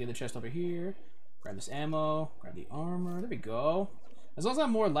 I'll get the other chest over here. Grab this ammo. Grab the armor. There we go. As long as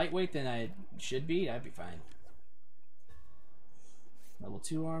I'm more lightweight than I should be, I'd be fine. Level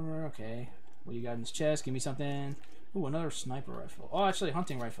 2 armor. Okay. What do you got in this chest? Give me something. Ooh, another sniper rifle. Oh, actually,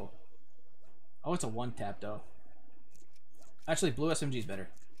 hunting rifle. Oh, it's a one-tap, though. Actually, blue SMG is better.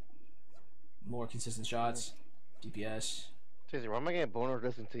 More consistent shots. DPS. Seriously, why am I getting boner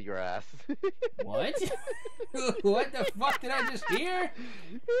listening to your ass? What? What the fuck did I just hear?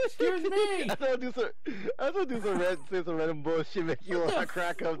 Excuse me! I thought I'd do some random bullshit, make you want to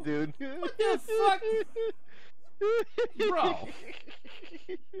crack up, dude. What the fuck? Bro.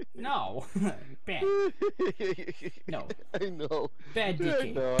 No. Bad. No. I know. Bad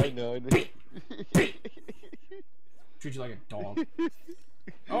DK. I know. Treat you like a dog.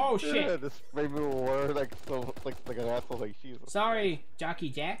 Oh shit! Yeah, this spray me with water like an asshole, like Jesus. Sorry, Jockey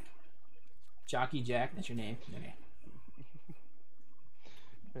Jack. Jockey Jack, that's your name. Okay.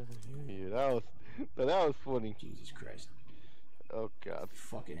 Yeah, that was funny. Jesus Christ. Oh God.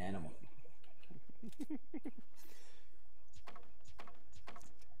 Fucking animal.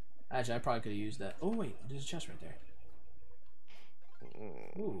 Actually, I probably could have used that. Oh wait, there's a chest right there.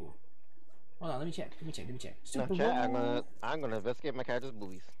 Ooh. Hold on, let me check. Super no, chat, I'm gonna investigate my character's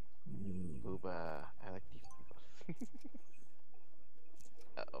boobies. Booba. I like these boobas.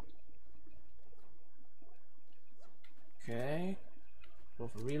 Uh-oh. Okay. Go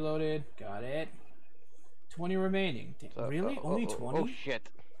for reloaded. Got it. 20 remaining. Really? Only 20? Oh shit.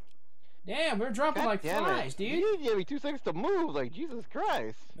 Damn, we're dropping like flies, dude. You gave me 2 seconds to move, like Jesus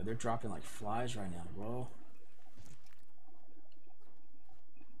Christ. Yeah, they're dropping like flies right now, bro.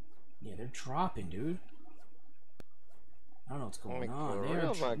 Yeah, they're dropping, dude. I don't know what's going on.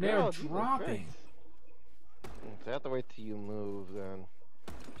 They're dropping. So I have to wait till you move, then.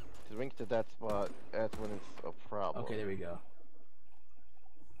 To link to that spot, that's when it's a problem. Okay, there we go.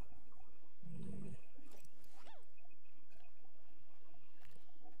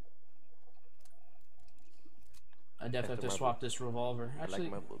 I definitely have to swap this revolver. Actually, I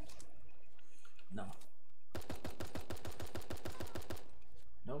like my boobs. No.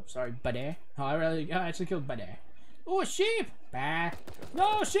 Nope, sorry, buddy. Oh, I actually killed buddy. Oh, a sheep! Bah.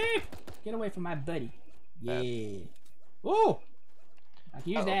 No, sheep! Get away from my buddy. Yeah. Oh! I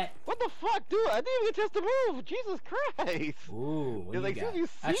can use that. What the fuck, dude? I didn't even get a chance to move. Jesus Christ. Ooh, what do you got? You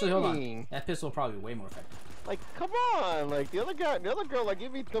see Actually, hold me. on. That pistol will probably be way more effective. Like, come on. Like, the other girl, like,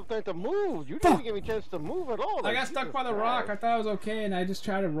 gave me enough time to move. You didn't even give me a chance to move at all. Like, I got stuck by the rock. I thought it was okay, and I just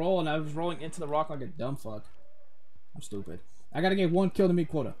tried to roll, and I was rolling into the rock like a dumb fuck. I'm stupid. I gotta get 1 kill to meet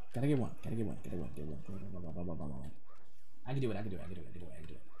quota. Gotta get one. I can do it. I can do it.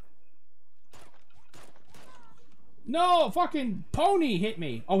 No, fucking pony hit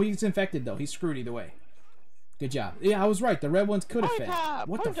me. Oh, he's infected though. He's screwed either way. Good job. Yeah, I was right. The red ones could have fed.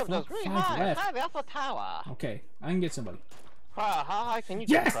 What the fuck? 5 left. That's a tower. Okay, I can get somebody. How high can you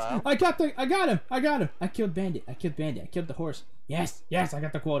Yes! get, I got him! I killed Bandit. I killed the horse. Yes, I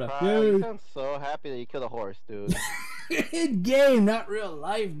got the quota. You sound so happy that you killed a horse, dude. In game, not real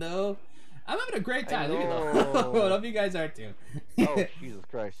life though. I'm having a great time. Look at the road. Hope you guys are too. Oh, Jesus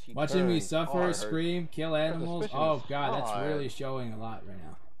Christ. Watching me suffer, scream, kill animals. Oh god, that's really showing a lot right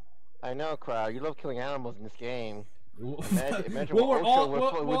now. I know, Crowd. You love killing animals in this game. Imagine well, we're all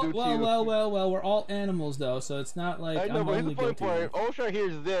we're all animals though, so it's not like I know, I'm but only here's the guilty. point. OSHA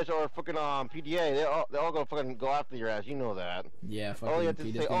hears this or fucking PDA. They're all gonna fucking go after your ass. You know that. Yeah, fucking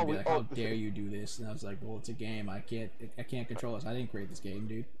PDA's gonna be like, how dare you do this? And I was like, well, it's a game. I can't control this. I didn't create this game,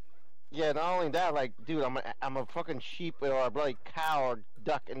 dude. Yeah, not only that, like, dude, I'm a fucking sheep or a bloody cow or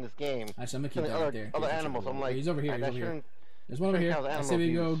duck in this game. Actually, I'm gonna keep that right there. Other animals. I'm like, he's over here. He's over here. There's one over here. I say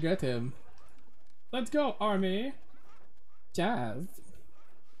we go get him. Let's go, army. Jazz.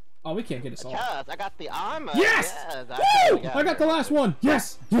 Oh, we can't get us all. Jazz, I got the armor. Yes! Yes, woo! I got the last one.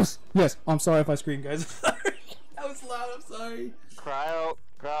 Yes! I'm sorry if I screamed, guys. Sorry. That was loud. I'm sorry. Cryo,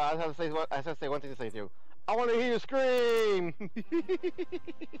 I have to say one thing to say to you. I want to hear you scream.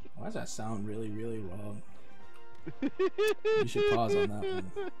 Why does that sound really, really wrong? You should pause on that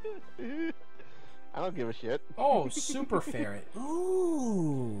one. I don't give a shit. Oh, super ferret.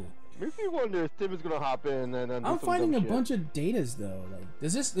 Ooh. Makes me wonder if Tim is gonna hop in and then. I'm finding a bunch of datas though. Like,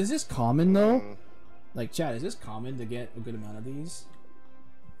 is this common though? Like, chat, is this common to get a good amount of these?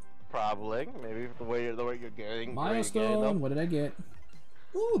 Probably. Maybe the way you're getting. Milestone. What did I get?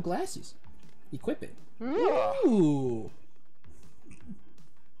 Ooh, glasses. Equip it. Yeah. Ooh.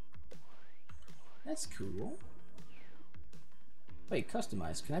 That's cool. Wait,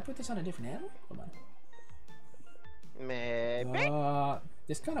 customize. Can I put this on a different animal? Hold on. Maybe.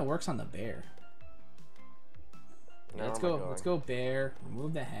 This kind of works on the bear. Yeah, let's go bear.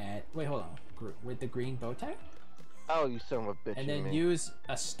 Remove the hat. Wait, hold on. With the green bow tie? Oh, you son of a bitch. And then use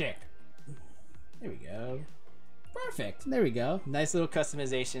a stick. There we go. Perfect. There we go. Nice little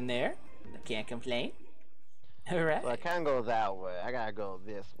customization there. Can't complain. Alright. Well, I can't go that way. I gotta go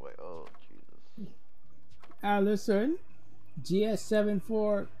this way. Oh, Jesus. Allison.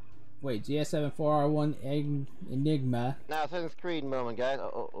 GS74R1 Enigma. Now, Assassin's Creed moment, guys.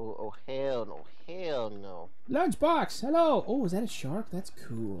 Oh, hell no. Hell no. Lunchbox, hello. Oh, is that a shark? That's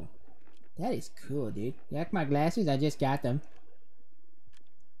cool. That is cool, dude. You like my glasses? I just got them.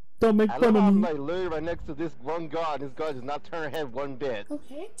 Don't make fun of me. I'm like literally right next to this one guard. This guard does not turn her head one bit. Oh,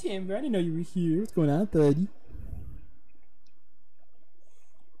 hey, Timber. I didn't know you were here. What's going on, buddy?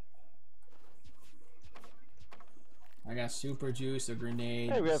 I got super juice, a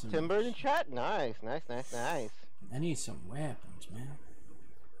grenade. Hey, we have Timber in the chat. Nice. I need some weapons, man.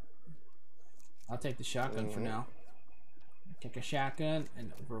 I'll take the shotgun for now. Take a shotgun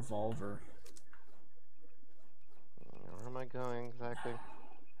and a revolver. Where am I going exactly?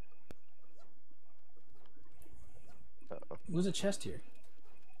 There's a chest here.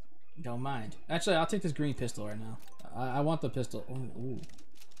 Don't mind. Actually, I'll take this green pistol right now. I want the pistol. Ooh.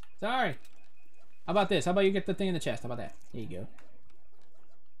 Sorry. How about this? How about you get the thing in the chest? How about that? There you go.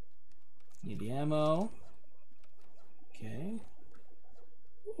 Need the ammo. Okay.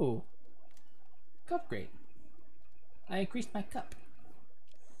 Ooh. Cup grade. I increased my cup.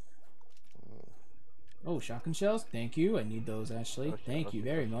 Oh, shotgun shells. Thank you. I need those, actually. Thank you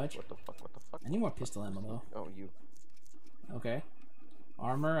very much. What the fuck? I need more pistol ammo, though. Oh, you. Okay.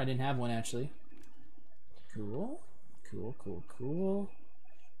 Armor. I didn't have one, actually. Cool.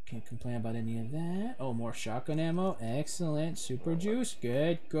 Can't complain about any of that. Oh, more shotgun ammo. Excellent. Super juice.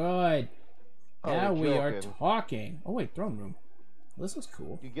 Good. Now we are talking. Oh, wait. Throne room. Well, this looks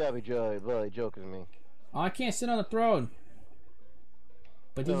cool. You gotta be really joking me. Oh, I can't sit on the throne.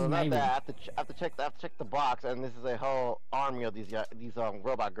 But this is not that. I have to check the box, and this is a whole army of these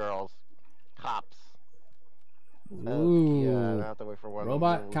robot girls, cops. Ooh. Yeah, I have to wait for one.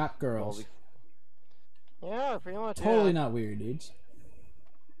 Robot cop girls. Yeah, pretty much. Totally not weird, dudes.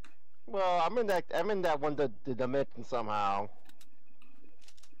 Well, I'm in that one the dimension somehow.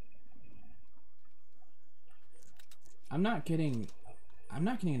 I'm not getting. I'm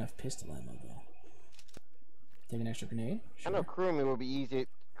not getting enough pistol ammo though. Take an extra grenade. Sure. I know crewman would be easy.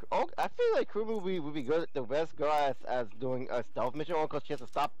 Oh, I feel like crewman would be good. The best girl as doing a stealth mission because she has to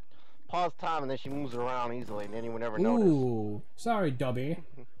stop, pause time, and then she moves around easily, and then you would never notice. Ooh, sorry, Dubby.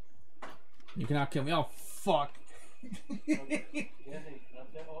 You cannot kill me. Oh fuck.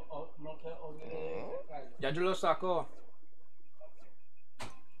 Ya yo lo saco.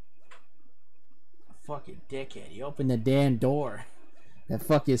 Fucking dickhead. He opened the damn door. That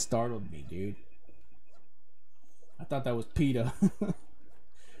fucking startled me, dude. I thought that was PETA.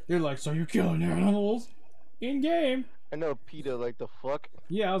 They're like, so you're killing animals? In game. I know PETA, like the fuck.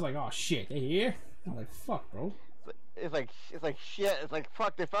 Yeah, I was like, oh shit, they here? I'm like, fuck, bro. It's like shit. It's like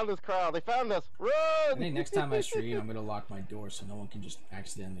fuck. They found this crowd. They found us. Run! I think next time I stream, I'm gonna lock my door so no one can just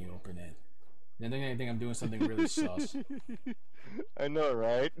accidentally open it. And then they think I'm doing something really sus. I know,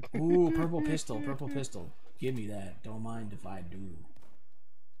 right? Ooh, purple pistol, purple pistol. Give me that. Don't mind if I do.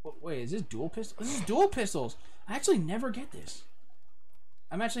 Wait, is this dual pistol? This is dual pistols. I actually never get this.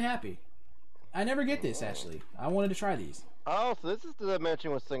 I'm actually happy. I never get this actually. I wanted to try these. Oh, so this is the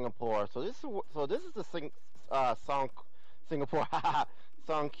dimension with Singapore. So this is the song Singapore.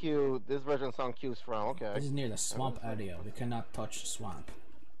 Song Q. This version of Song Q is from. Okay. This is near the swamp area. We cannot touch swamp.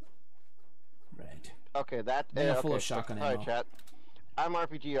 Right. Okay, that. Full of shotgun ammo. Sorry, chat. I'm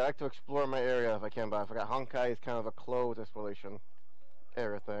RPG. I like to explore my area if I can, but I forgot Honkai is kind of a closed exploration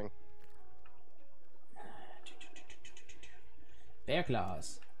area thing. Bear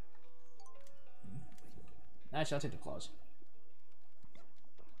claws. Actually, I'll take the claws.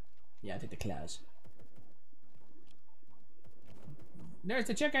 Yeah, I'll take the claws. There's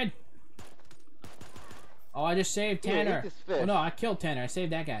the chicken! Oh, I just saved Tanner. Oh no, I killed Tanner. I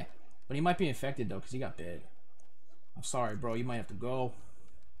saved that guy. But he might be infected though, because he got bit. I'm sorry, bro. You might have to go.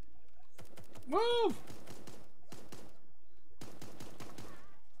 Move!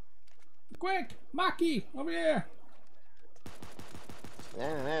 Quick! Maki! Over here!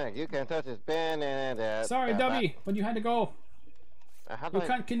 You can touch this banana. Sorry, Dubby, but you had to go.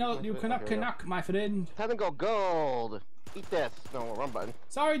 You cannot connect, my friend. Time to go gold. Eat this. No, run button.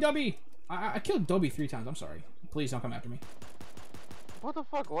 Sorry, Dubby. I killed Dubby 3 times. I'm sorry. Please don't come after me. What the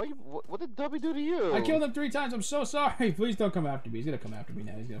fuck? What did Dubby do to you? I killed him 3 times. I'm so sorry. Please don't come after me. He's gonna come after me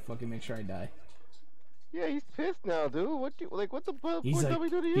now. He's gonna fucking make sure I die. Yeah, he's pissed now, dude. What the fuck? What Dubby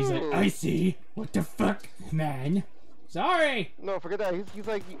do to you? He's like, I see. What the fuck, man? Sorry. No, forget that. He's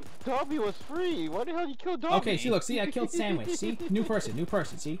like, Dubby was free. Why the hell you kill Dubby? Okay, see, look, see, I killed Sandwich. See, new person,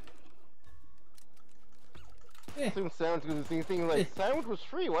 see. Sandwich was the thing like Sandwich was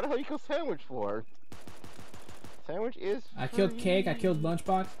free. What the hell you kill Sandwich for? Sandwich is free. I killed Cake. I killed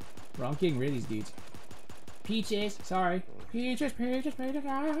Lunchbox. Bro, I'm getting rid of these dudes. Peaches, sorry. Peaches, made it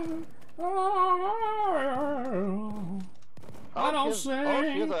out. Oh, I don't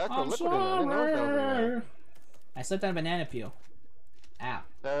sing. I'm sorry. I slipped on a banana peel. Ow.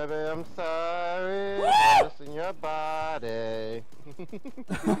 Baby, I'm sorry. I'm missing your body.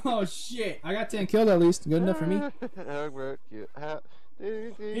 Oh shit! I got 10 killed at least. Good enough for me.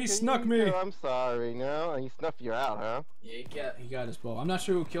 He snuck me. I'm sorry. No, he snuffed you out, huh? Yeah, he got his bow. I'm not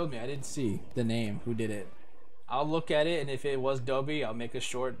sure who killed me. I didn't see the name. Who did it? I'll look at it, and if it was Dubby, I'll make a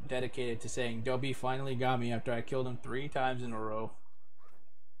short dedicated to saying Dubby finally got me after I killed him 3 times in a row.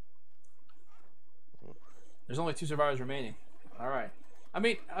 There's only 2 survivors remaining. Alright. I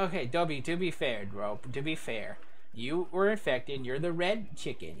mean, okay, Dubby, to be fair, bro, to be fair, you were infected, you're the red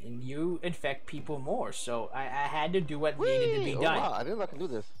chicken, and you infect people more, so I had to do what needed to be done. Wow, I didn't know I can do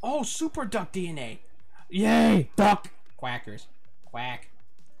this. Oh, super duck DNA! Yay! Duck! Quackers. Quack.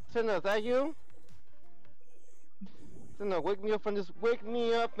 Sinna, is that you? Sinna, wake me up from this, wake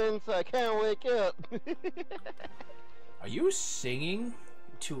me up inside, I can't wake up. Are you singing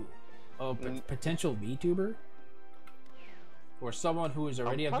to a potential VTuber? Or someone who is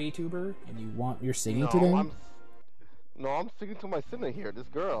already a VTuber and you're singing to them? I'm singing to my Sinna here, this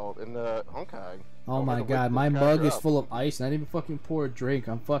girl in the Honkai. Oh my god, my mug is full of ice and I didn't even fucking pour a drink.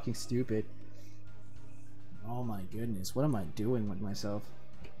 I'm fucking stupid. Oh my goodness, what am I doing with myself?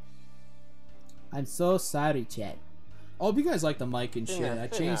 I'm so sorry, chat. Oh, if you guys like the mic and shit, I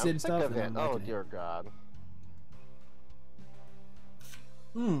changed it and stuff. And oh dear god.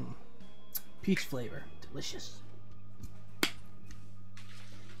 Peach flavor. Delicious.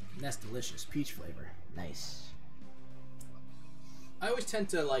 That's delicious. Peach flavor. Nice. I always tend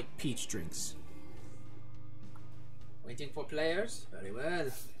to like peach drinks. Waiting for players? Very well.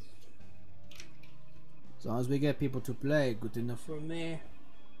 As long as we get people to play, good enough for me.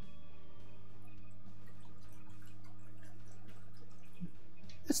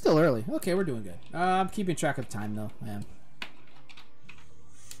 It's still early. Okay, we're doing good. I'm keeping track of time though. I am.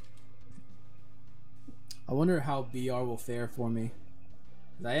 I wonder how BR will fare for me.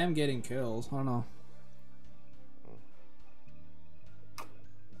 'Cause I am getting kills. I don't know.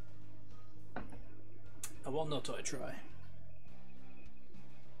 I won't know till I try.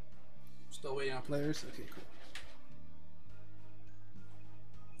 Still waiting on players? Okay, cool.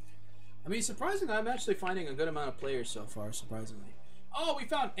 I mean, surprisingly, I'm actually finding a good amount of players so far, surprisingly. Oh, we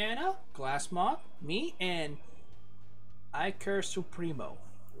found Anna, Glassmoth, me, and Iker Supremo.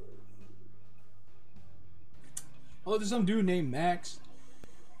 Oh, there's some dude named Max.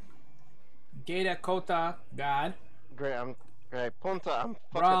 Gata Kota God. Great, I'm great. Punta, I'm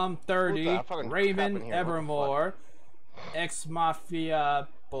fucking. Rom 30. Punta, I'm fucking Raven trapping here. Evermore. Ex Mafia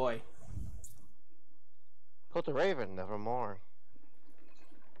Boy. Kota Raven, nevermore.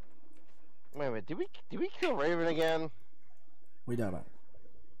 Wait a minute, did we kill Raven again? We talking about?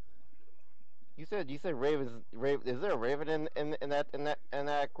 You said Raven. Is there a Raven in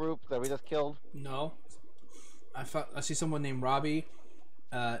that group that we just killed? No. I see someone named Robbie,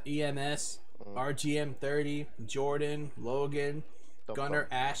 EMS, RGM 30, Jordan, Logan, Gunnar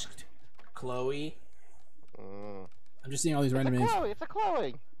Asked, Chloe. I'm just seeing all these random names. It's a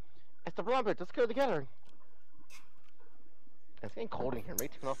Chloe. It's the blonde bitch. Let's go together. It's getting cold in here.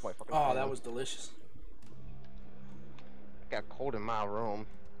 Maybe turn off my fucking. Oh, that was delicious. It got cold in my room.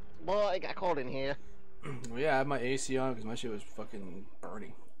 Well, it got cold in here. Well, yeah, I have my AC on because my shit was fucking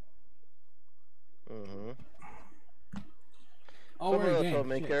burning. Oh, we're in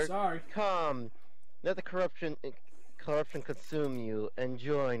game. Sorry. Come, let the corruption consume you and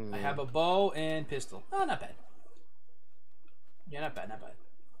join me. I have a bow and pistol. Oh, not bad. Yeah, not bad, not bad.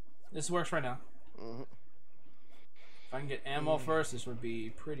 This works right now. If I can get ammo first, this would be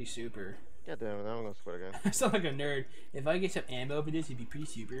pretty super. God damn it, I'm gonna split again. I sound like a nerd. If I get some ammo for this, it'd be pretty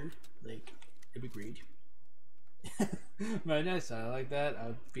super. Like, it'd be great. But nice, I like that.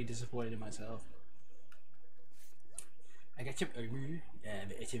 I'd be disappointed in myself. I got some armor,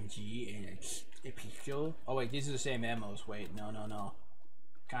 SMG, and a pistol. Oh wait, these are the same ammos. Wait, no.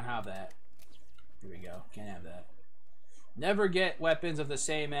 Can't have that. Here we go. Can't have that. Never get weapons of the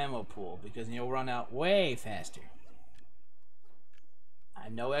same ammo pool because you'll run out way faster.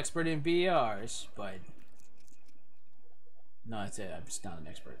 I'm no expert in BRs, but no, that's it. I'm just not an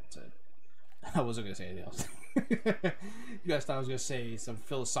expert. That's it. I wasn't gonna say anything else. You guys thought I was gonna say some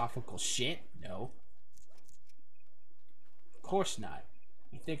philosophical shit? No. Of course not.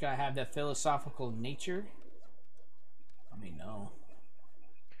 You think I have that philosophical nature? I mean, no.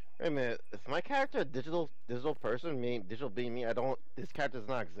 Wait a minute. Is my character a digital person? Digital being me? This character does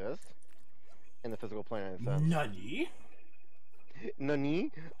not exist in the physical plane. Nani?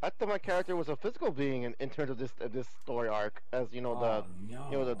 Nani? I thought my character was a physical being in terms of this story arc, as you know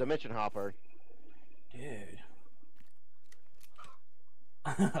the dimension hopper. Dude.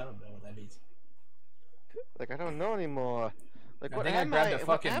 I don't know what that means. Like I don't know anymore. Like I think I grabbed a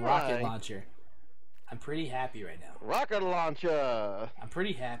fucking rocket launcher. I'm pretty happy right now. Rocket launcher. I'm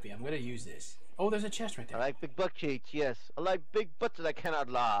pretty happy. I'm gonna use this. Oh, there's a chest right there. I like big butt cheeks. Yes, I like big butts that I cannot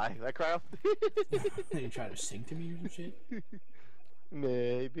lie. Like Cryo. You try to sing to me or some shit?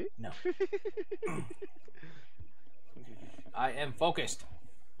 Maybe. No. I am focused.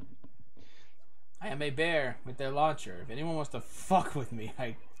 I am a bear with their launcher. If anyone wants to fuck with me,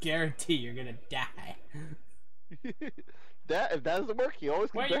 I guarantee you're gonna die. If that doesn't work, he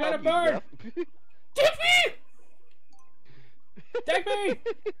always wait, you got a bird! Take me! Take me!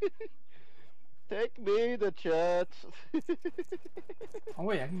 Take me the chat. Oh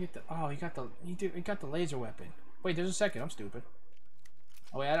wait, I can get the. Oh, he got the laser weapon. Wait, there's a second. I'm stupid.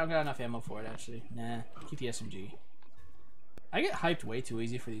 Oh wait, I don't got enough ammo for it actually. Nah, keep the SMG. I get hyped way too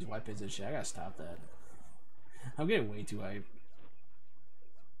easy for these weapons and shit. I gotta stop that. I'm getting way too hyped.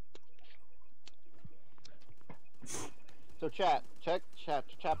 So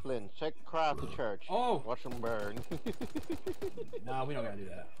Chaplain, check Crowd to church. Oh! Watch them burn. Nah, we don't gotta do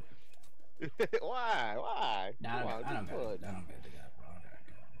that. Why? Nah, I don't gotta do that, bro.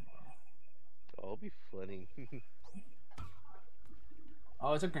 Oh, it'll be funny.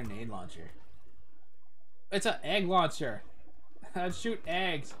 Oh, it's a grenade launcher. It's an egg launcher. I shoot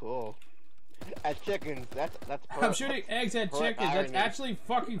eggs. Cool. At chickens. That's. I'm shooting eggs at chickens. Irony. That's actually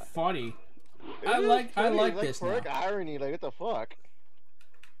fucking funny. I funny. like It's this like now. irony. Like what the fuck?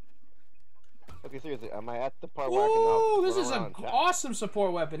 Okay, seriously. Am I at the part where I Ooh, can? this is an awesome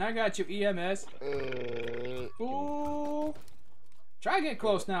support weapon. I got you, EMS. Ooh. Try to get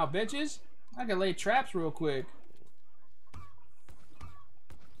close now, bitches. I can lay traps real quick.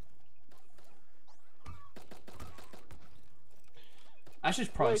 I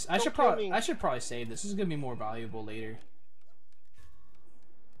should probably save this. This is gonna be more valuable later.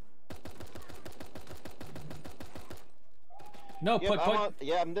 No, yep, put.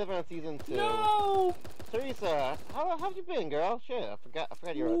 Yeah, I'm definitely on season 2. No. Teresa, how have you been, girl? Shit, I forgot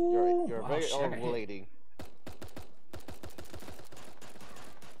you're a very old lady.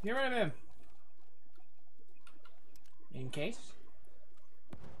 Get rid of him. In case.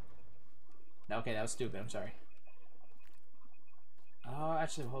 Okay, that was stupid. I'm sorry. Oh,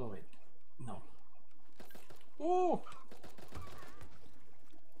 actually, hold on, wait. No. Ooh.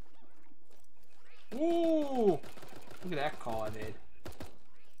 Ooh. Look at that call I made.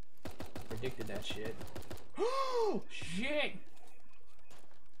 I predicted that shit. Oh, shit.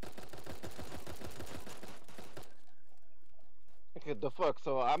 Okay, the fuck?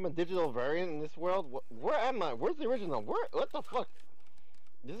 So I'm a digital variant in this world? Where am I? Where's the original? What the fuck?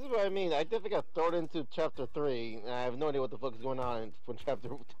 This is what I mean. I definitely got thrown into chapter 3, and I have no idea what the fuck is going on from chapter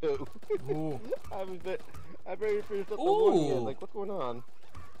 2. Ooh. I barely finished up the 1 yet. Like, what's going on?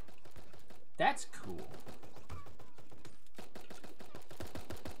 That's cool.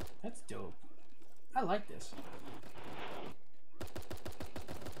 That's dope. I like this.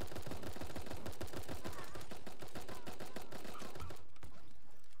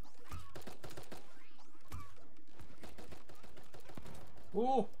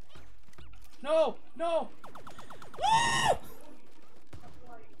 Ooh. No! No! Woo!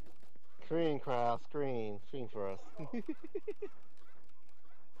 Screen, Kraus, screen for us.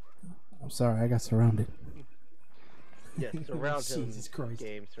 I'm sorry, I got surrounded. Yes, surround him. Jesus Christ.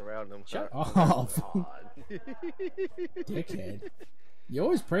 Game, surround him. Shut off. Dickhead. You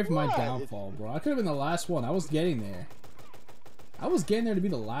always pray for my downfall, bro. I could have been the last one. I was getting there. I was getting there to be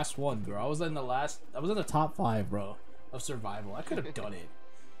the last one, bro. I was in the top 5, bro, of survival. I could have done it.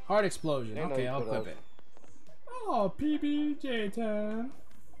 Heart explosion. Okay, I'll clip it. Oh, PBJ time.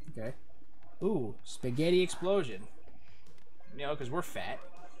 Okay. Ooh, spaghetti explosion. You know, because we're fat.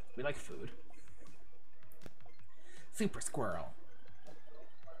 We like food. Super squirrel.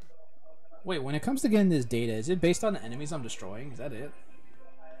 Wait, when it comes to getting this data, is it based on the enemies I'm destroying? Is that it?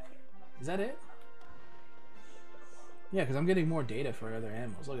 Is that it? Yeah, because I'm getting more data for other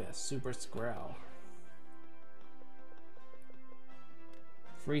animals. Look at that. Super squirrel.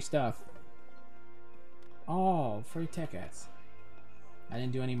 Free stuff. Oh, free tickets. I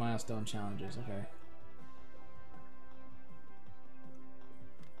didn't do any milestone challenges. Okay.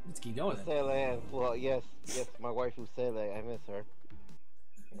 Let's keep going then. Sele, well, yes, my waifu Sele. I miss her.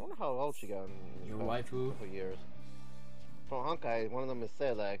 I wonder how old she got in Your waifu? couple years. From Honkai, one of them is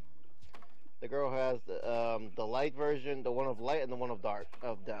Sele. The girl has the light version, the one of light, and the one of dark,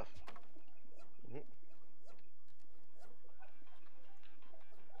 of death.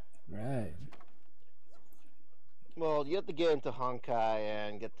 Right. Well, you have to get into Honkai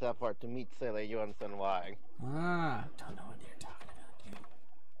and get to that part to meet Sele. You understand why? Ah, don't know what they're talking about, dude.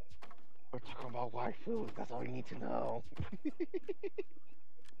 We're talking about waifus. That's all you need to know.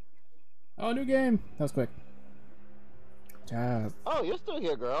 Oh, new game. That was quick. Oh, you're still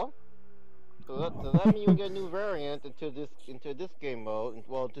here, girl. So that means you get a new variant into this game mode.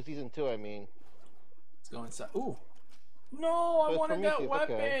 Well, to season 2, I mean. Let's go inside. Ooh. No, I wanted that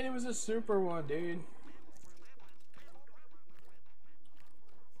weapon. Okay. It was a super one, dude.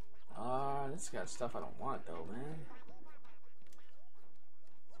 This got stuff I don't want though, man.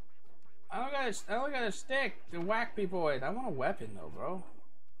 I don't got a stick to whack people with. I want a weapon though, bro.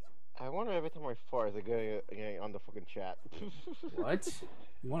 I wonder every time I fart, is it getting on the fucking chat? What?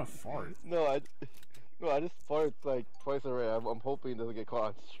 You want to fart? No, I just farted like twice already. I'm hoping it doesn't get caught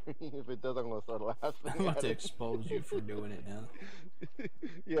on stream. If it does, I'm gonna start laughing. I'm about to expose you for doing it now.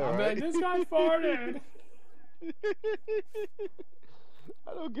 Yeah, I'm right? like, this guy farted.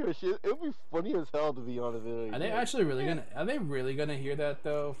 I don't give a shit. It would be funny as hell to be honest. Are they actually really gonna? Are they really gonna hear that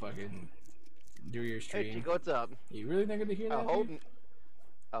though? Fucking do your stream. Hey, Chico, what's up? You really think they hear that?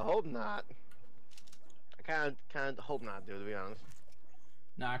 I hope not. I kind of hope not, dude. To be honest.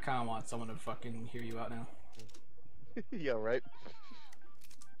 Nah, I kind of want someone to fucking hear you out now. Yeah, right.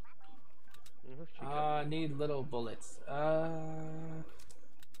 Need little bullets.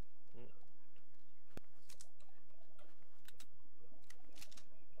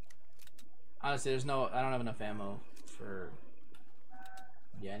 Honestly, I don't have enough ammo for.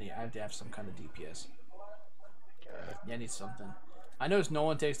 Yeah, I have to have some kind of DPS. Yeah, I need something. I noticed no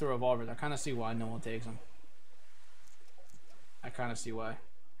one takes the revolvers. I kind of see why no one takes them. I kind of see why.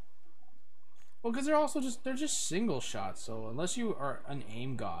 Well, because they're just single shots. So unless you are an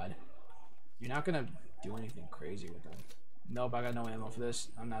aim god, you're not gonna do anything crazy with them. Nope, I got no ammo for this.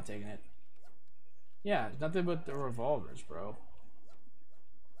 I'm not taking it. Yeah, it's nothing but the revolvers, bro.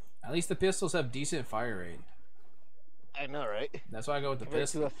 At least the pistols have decent fire rate. I know, right? That's why I go with the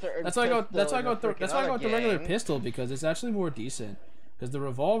pistol. That's why I go. That's why I go with the regular pistol, because it's actually more decent. Because the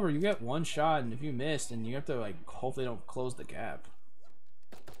revolver, you get one shot, and if you missed, and you have to like hopefully don't close the gap.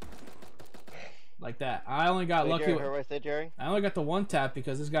 Like that. I only got lucky. Jerry? I only got the one tap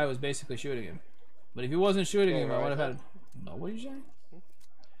because this guy was basically shooting him. But if he wasn't shooting him, I would have had. No, what did you say?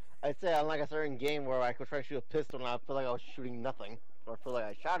 I'd say unlike a certain game where I could try to shoot a pistol and I feel like I was shooting nothing. Or I feel like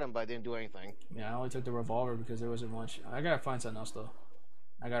I shot him but I didn't do anything. Yeah, I only took the revolver because there wasn't much. I gotta find something else though.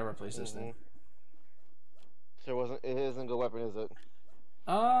 I gotta replace this thing. So it isn't a good weapon, is it?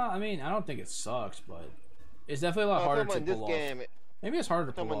 I mean, I don't think it sucks, but it's definitely a lot harder to pull off. Maybe it's harder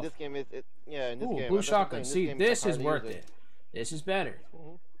to pull off. In this game, in this game. Blue shotgun. See, this is worth it. This is better.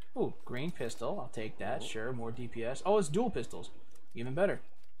 Ooh, green pistol. I'll take that. Sure, more DPS. Oh, it's dual pistols. Even better.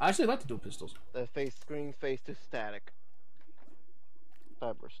 I actually like the dual pistols. The screen face to static.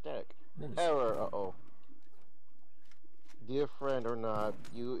 Cyber static. Error. Uh-oh. Dear friend or not,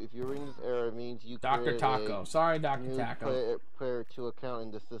 if you're reading this error, it means you Dr. Taco. Sorry, Dr. Taco. Player to account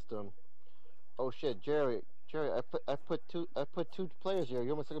in the system. Oh shit, Jerry, I put two players here.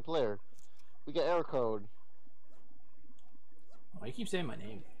 You're my second player. We got error code. Why you keep saying my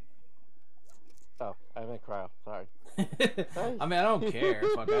name? Oh, I meant Cryo. Sorry. I mean, I don't care.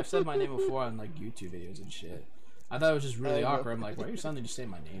 Fuck, I've said my name before on like YouTube videos and shit. I thought it was just really awkward. I'm like, why are you suddenly just saying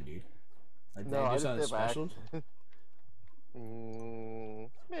my name, dude? Like, no, I do something special?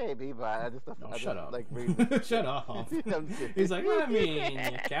 Maybe, but I just shut up. Like shut up. He's like, I mean,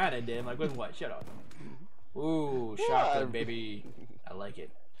 you kinda did. I'm like, with what? Shut up. Ooh, shotgun, baby. I like it.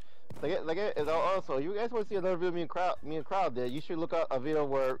 Also, you guys want to see another video me and Crowd did? You should look up a video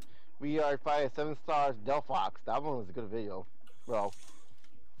where we are fighting 7 stars Delphox. That one was a good video. Well,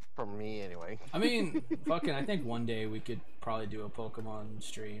 for me anyway. I mean, fucking, I think one day we could probably do a Pokemon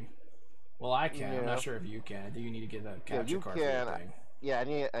stream. Well, I can. Yeah. I'm not sure if you can. I think you need to get that capture card. You can. Thing. Yeah,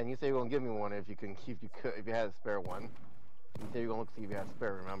 and you say you're gonna give me one if you had a spare one. You say you're gonna look see if you had a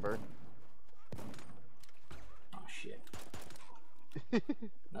spare. Remember? Oh shit.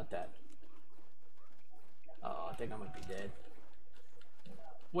 Not that. Oh, I think I might be dead.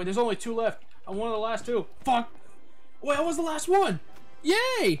 Wait, there's only 2 left. I'm one of the last 2. Fuck. Wait, I was the last one.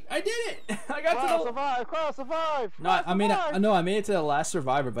 Yay! I did it. I got to the. Survive! Cross survive! No, I mean, I made it to the last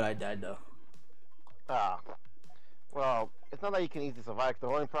survivor, but I died though. Ah. Well, it's not that you can easily survive. The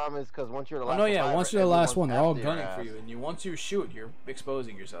only problem is because once you're the last. Oh no, yeah. Survivor, once you're the last one, they're all gunning for you, and once you shoot, you're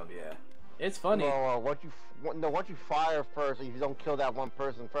exposing yourself. Yeah. It's funny. Well, once you fire first, if you don't kill that one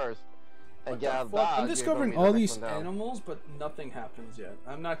person first, and get out of dodge, I'm discovering all these animals, but nothing happens yet.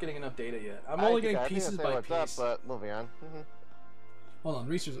 I'm not getting enough data yet. I'm only getting pieces by piece. But moving on. Hold on.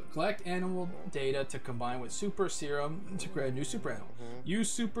 Research. Collect animal data to combine with super serum to create a new super animal.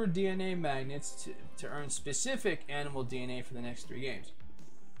 Use super DNA magnets to earn specific animal DNA for the next 3 games.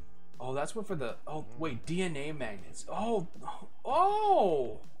 Oh, that's what for the. Oh, wait. DNA magnets. Oh.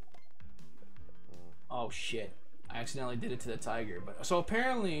 Oh shit, I accidentally did it to the tiger. But so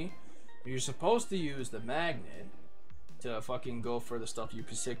apparently you're supposed to use the magnet to fucking go for the stuff you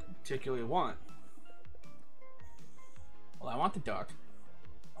particularly want. Well, I want the duck.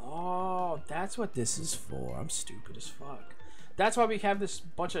 Oh, that's what this is for. I'm stupid as fuck. That's why we have this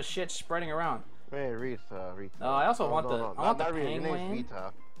bunch of shit spreading around. Hey, Rita. I also want the I want the penguin.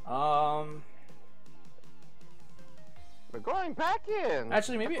 We're going back in.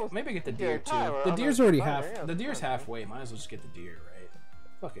 Actually, maybe get the deer too. The deer's already the deer's halfway. Might as well just get the deer, right?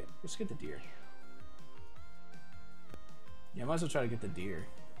 Fuck it, just get the deer. Yeah, might as well try to get the deer.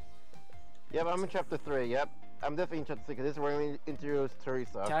 Yep, I'm in chapter 3. Yep, I'm definitely in chapter 3 because this is where we introduce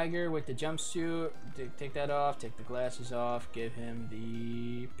Teresa. Tiger with the jumpsuit. Take that off. Take the glasses off. Give him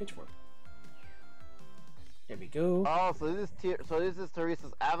the pitchfork. There we go. Oh, so this is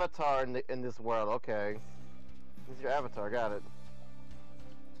Teresa's avatar in this world. Okay. This is your avatar, got it.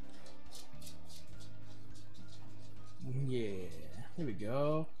 Yeah, here we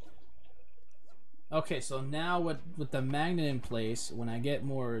go. Okay, so now with the magnet in place, when I get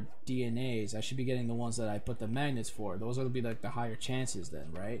more DNAs, I should be getting the ones that I put the magnets for. Those will be like the higher chances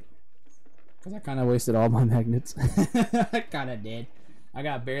then, right? Because I kind of wasted all my magnets. I kind of did. I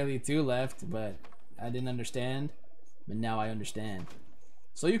got barely 2 left, but I didn't understand. But now I understand.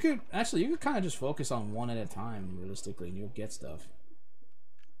 So you could kind of just focus on one at a time, realistically, and you'll get stuff.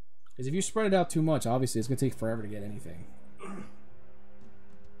 Because if you spread it out too much, obviously it's gonna take forever to get anything. Let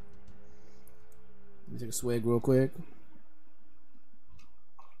me take a swig real quick.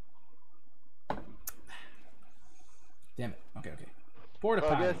 Damn it. Okay. Porta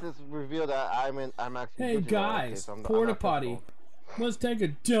potty. I guess it's revealed that I'm actually. Hey guys, porta potty. Let's take a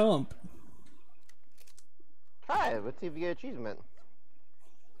dump. Try Why? Let's see if you get achievement.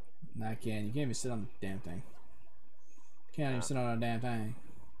 Nah, I can't. You can't even sit on the damn thing. Can't even sit on a damn thing.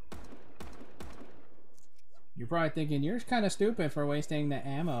 You're probably thinking you're kind of stupid for wasting the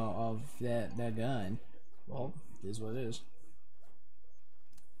ammo of that gun. Well, it is what it is.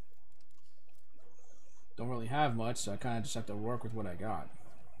 Don't really have much, so I kind of just have to work with what I got.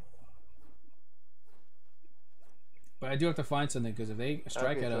 But I do have to find something, because if they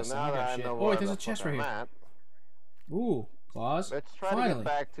strike at us, I got shit. Oh, wait, there's a chest right here. Ooh, claws. Let's try to get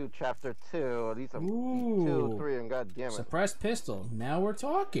back to chapter 2. At least 2, 3, and god damn it. Suppressed pistol. Now we're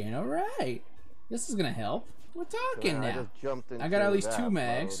talking. All right. This is going to help. We're talking now. I just jumped into I got at least 2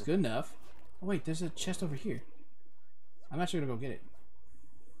 mags. Mode. Good enough. Oh, wait, there's a chest over here. I'm actually going to go get it.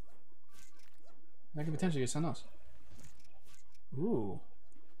 I could potentially get something else. Ooh.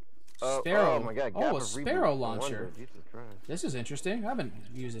 Sparrow. Oh my god. Oh, a Sparrow launcher. This is interesting. I haven't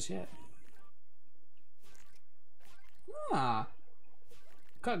used this yet. Ah.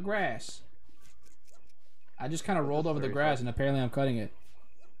 Cut grass. I just kind of rolled over the grass and apparently I'm cutting it.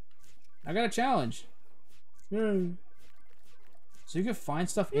 I got a challenge. Yay. So you can find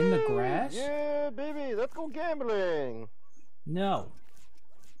stuff in the grass? Yeah, baby. Let's go gambling. No.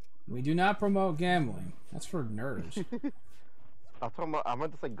 We do not promote gambling. That's for nerds. I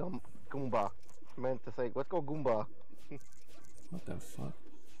meant to say Goomba. I meant to say, let's go Goomba. What the fuck?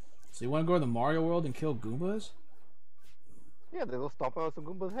 So you want to go to the Mario world and kill Goombas? Yeah, they'll stomp on some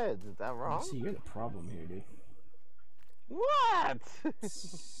Goomba's heads. Is that wrong? See, you're the problem here, dude. What?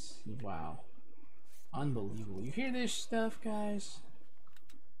 Wow. Unbelievable. You hear this stuff, guys?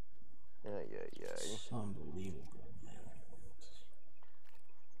 Yeah. It's unbelievable, man.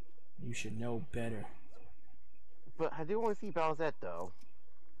 You should know better. But I do want to see Bowsette, though.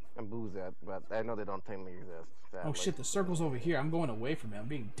 And Boozette, but I know they don't technically exist. Sadly. Oh shit, the circle's over here. I'm going away from it. I'm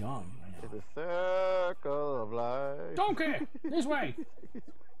being dumb right now. It's a circle of life. Donkey! This way!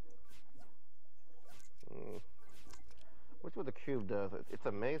 What's what the cube does? It's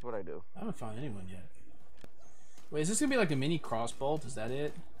a maze. What I do? I haven't found anyone yet. Wait, is this gonna be like a mini crossbolt? Is that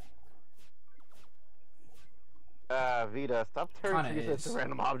it? Vita, stop turning trees into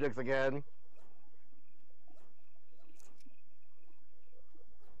random objects again.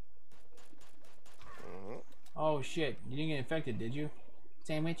 Oh shit, you didn't get infected, did you?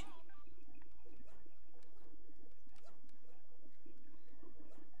 Sandwich?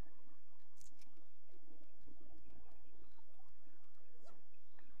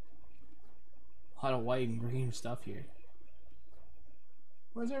 A lot of white and green stuff here.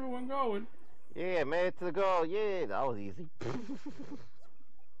 Where's everyone going? Yeah, made it to the goal. Yeah, that was easy.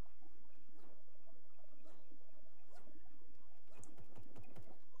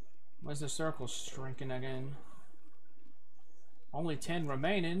 Where's the circle shrinking again? Only 10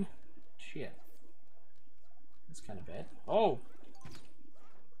 remaining. Shit. That's kind of bad. Oh!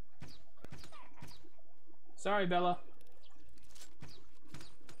 Sorry, Bella.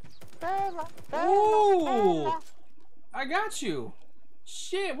 Bella, Ooh! Bella. I got you!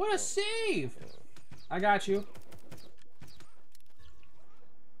 Shit, what a save! I got you.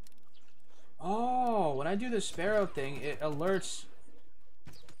 Oh, when I do the sparrow thing, it alerts.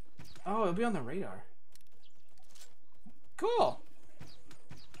 Oh, it'll be on the radar. Cool.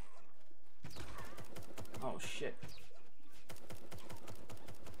 Oh shit.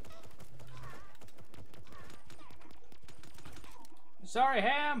 Sorry,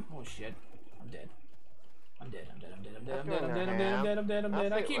 Ham. Oh shit. I'm dead. I'm dead.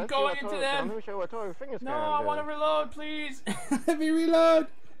 I keep going into them. Let me show what your fingers No, I want to reload, please. Let me reload.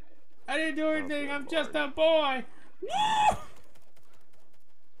 I didn't do anything. I'm just a boy.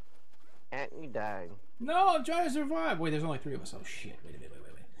 And you died. No, I'm trying to survive. Wait, there's only 3 of us. Oh shit. Wait.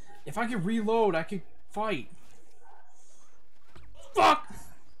 If I could reload, I could fight. Fuck!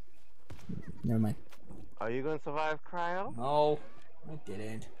 Never mind. Are you going to survive, Cryo? No, I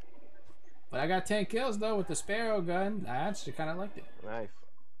didn't. But I got 10 kills though with the Sparrow gun. I actually kind of liked it. Nice.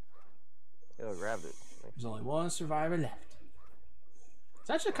 You grabbed it. Nice. There's only 1 survivor left. It's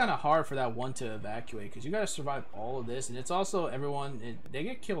actually kind of hard for that one to evacuate because you got to survive all of this, and it's also everyone. They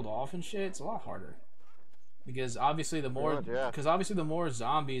get killed off and shit. It's a lot harder because obviously the more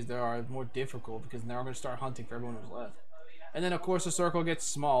zombies there are, more difficult because they're going to start hunting for everyone who's left. And then of course the circle gets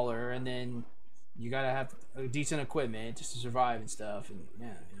smaller, and then you gotta have decent equipment just to survive and stuff. And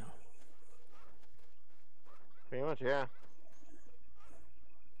yeah, you know. Pretty much, yeah.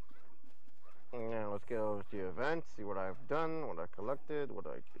 Now let's go to the event, see what I've done, what I collected, what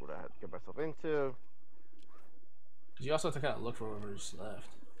I had to get myself into. Cause you also have to kind of look for whoever's left.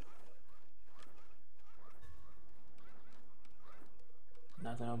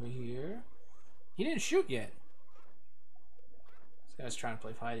 Nothing over here. He didn't shoot yet. Guy's trying to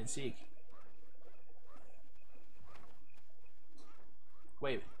play hide and seek.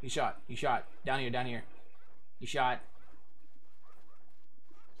 Wait, he shot. He shot. Down here, down here. He shot.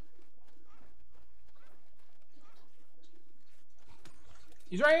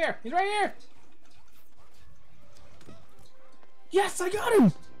 He's right here! He's right here! Yes, I got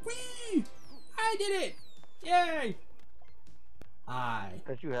him! Whee! I did it! Yay!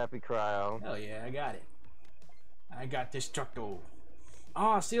 Aren't you happy, Cryo? Hell yeah, I got it. I got Destructo.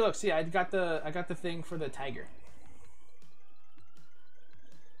 Oh, see, look, see, I got the thing for the tiger.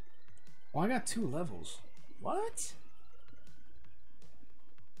 Oh, I got 2 levels. What?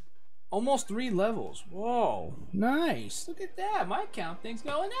 Almost 3 levels. Whoa, nice. Look at that. My count thing's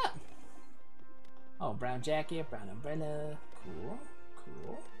going up. Oh, brown jacket, brown umbrella. Cool,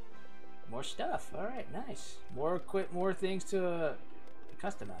 cool. More stuff. All right, nice. More things to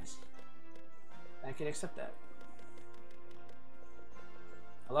customize. I can accept that.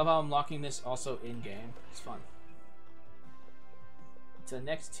 I love how I'm locking this also in game. It's fun. It's a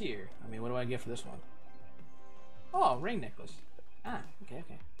next tier. I mean, what do I get for this one? Oh, ring necklace. Ah, okay,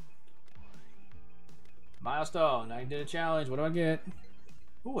 okay. Milestone. I did a challenge. What do I get?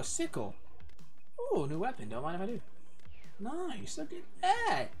 Ooh, a sickle. Ooh, new weapon. Don't mind if I do. Nice. Look at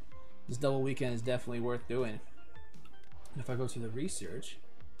that. This double weekend is definitely worth doing. And if I go to the research,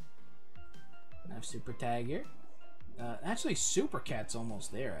 I have Super Tiger. Actually, Super Cat's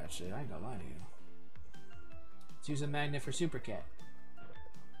almost there, actually. I ain't gonna lie to you. Let's use a magnet for Super Cat.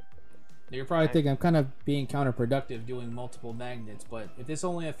 You're probably thinking I'm kind of being counterproductive doing multiple magnets, but if this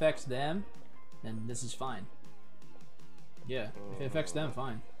only affects them, then this is fine. Yeah, if it affects them,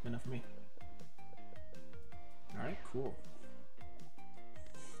 fine. Good enough for me. Alright, cool.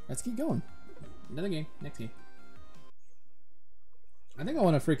 Let's keep going. Another game. Next game. I think I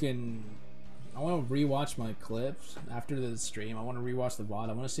want to rewatch my clips after the stream. I want to rewatch the VOD.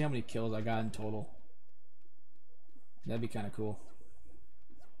 I want to see how many kills I got in total. That'd be kind of cool.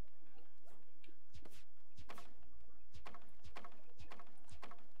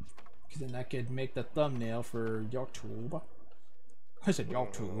 Because then I could make the thumbnail for YouTube. I said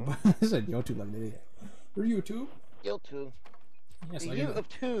YouTube. I said YouTube like an idiot. For YouTube. YouTube. Yes,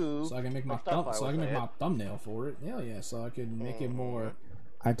 YouTube. So I can make my thumbnail for it. Hell yeah! So I can make it more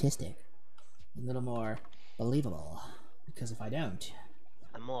artistic, a little more believable. Because if I don't,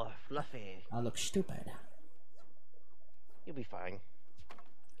 I'm more fluffy. I'll look stupid. You'll be fine.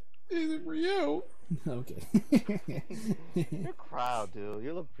 Easy for you. Okay. You're proud, dude.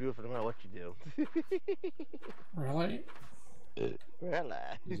 You look beautiful no matter what you do. Really? Really?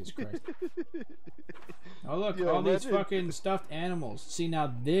 Jesus Christ. Oh look, all these fucking stuffed animals. See,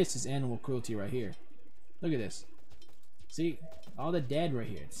 now this is animal cruelty right here. Look at this. See, all the dead right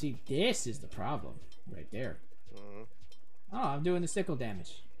here. See, this is the problem right there. Oh, I'm doing the sickle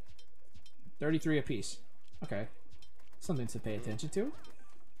damage. 33 apiece. Okay. Something to pay attention to.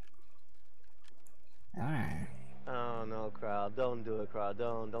 Alright. Oh no, crowd! Don't do it, crowd!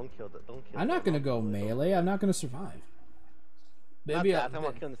 Don't kill the. Don't kill. I'm not gonna go melee. I'm not gonna survive. Maybe I'm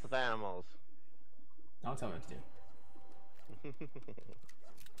gonna kill the animals. Don't tell me what to do.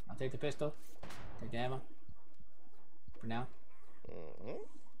 I'll take the pistol. Take the ammo. For now.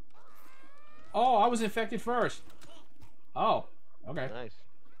 Oh, I was infected first. Oh, okay. Nice.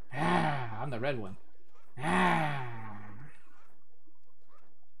 Ah, I'm the red one. Ah.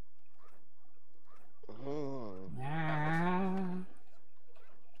 Ah.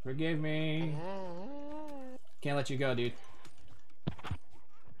 Forgive me. Can't let you go, dude.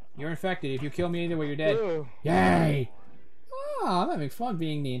 You're infected. If you kill me either way, you're dead. Yay! Oh, I'm having fun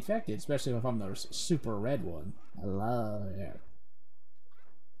being the infected, especially if I'm the super red one. I love it.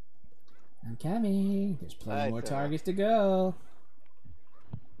 I'm coming. There's plenty more targets to go.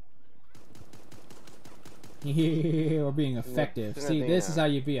 We're being effective. See, this is how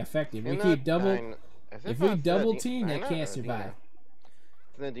you be effective. We keep double. If we double team, they can't survive.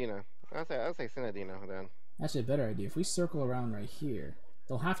 Sinadino. I'll say Sinadino then. That's a better idea. If we circle around right here,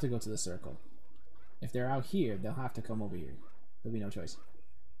 they'll have to go to the circle. If they're out here, they'll have to come over here. There'll be no choice.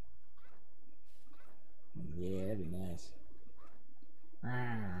 Yeah, that'd be nice.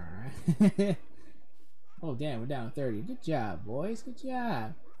 Oh, damn, we're down to 30. Good job, boys. Good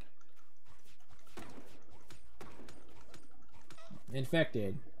job.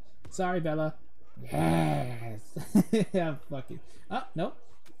 Infected. Sorry, Bella. Yes. I'm fucking. Oh, nope.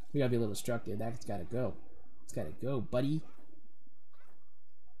 We gotta be a little destructive. That's gotta go. It's gotta go, buddy.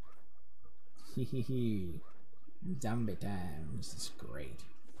 Zombie time. This is great.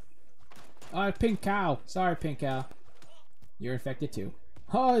 Oh, Pink Cow. Sorry, Pink Cow. You're infected too.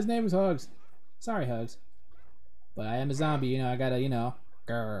 Oh, his name is Hugs. Sorry, Hugs. But I am a zombie, you know, I gotta, you know.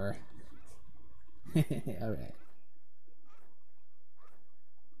 Grr. Alright.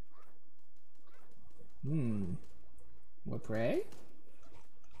 What prey?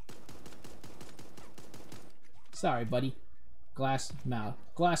 Sorry, buddy. Glass mouth.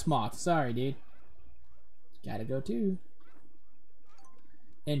 Glass moth. Sorry, dude. Gotta go too.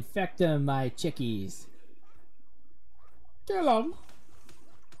 Infect them, my chickies. Kill 'em.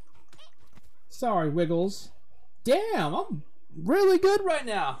 Sorry, Wiggles. Damn, I'm really good right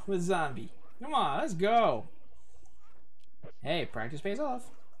now with zombie. Come on, let's go. Hey, practice pays off.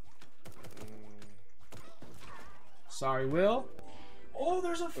 Sorry, Will. Oh,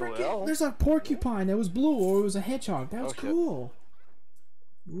 there's a freaking there's a porcupine that was blue, or it was a hedgehog. That was cool.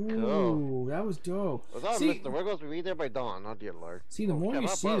 Ooh, that was dope. Was that Mr. Wiggles? We read there by dawn. Oh dear Lord. See, the more you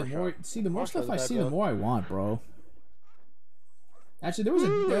see, the more stuff I see, the more I want, bro. Actually, there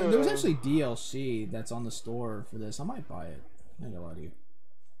was actually DLC that's on the store for this. I might buy it. I ain't gonna lie to you.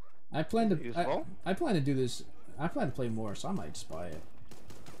 I plan to do this. I plan to play more, so I might just buy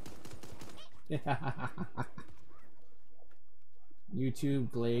it.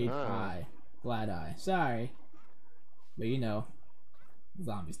 YouTube Glad Eye. Sorry, but you know,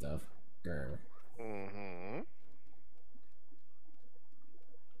 zombie stuff. Grr.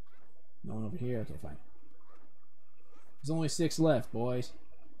 No one over here. Okay, fine. There's only 6 left, boys.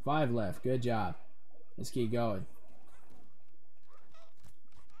 5 left. Good job. Let's keep going.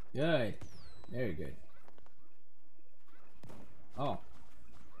 Good. Very good. Oh.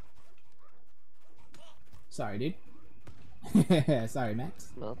 Sorry, dude. Sorry, Max.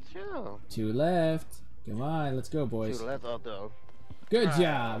 No, chill. 2 left. Come on, let's go, boys. 2 left, though. Good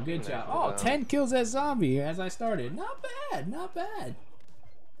job, good job. Oh, 10 kills that zombie as I started. Not bad, not bad.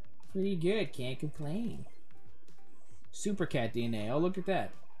 Pretty good, can't complain. Super cat DNA. Oh, look at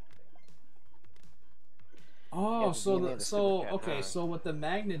that. Oh, yeah, so what the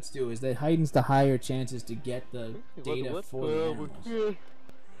magnets do is that heightens the higher chances to get the data for the animals.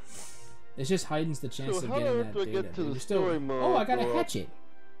 It just heightens the chance of getting that data. Get to the story mode, oh, I got a hatchet.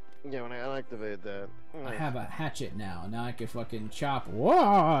 Yeah, when I activated that. I have a hatchet now. Now I can fucking chop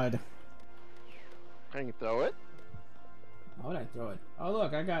wood. Can you throw it? How would I throw it? Oh,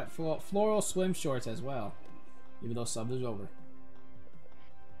 look, I got floral swim shorts as well. Even though sub is over.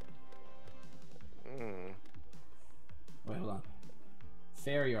 Wait, hold on.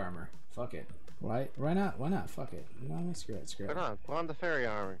 Fairy armor. Fuck it. Why not? Why not? Fuck it. You know what I mean? Screw it. Screw it. Why not? Put on the fairy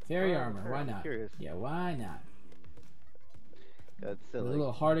armor. Fairy armor. Why not? Curious. Yeah, why not? That's silly. A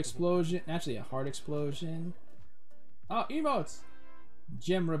little heart explosion. Actually, a heart explosion. Oh, emotes.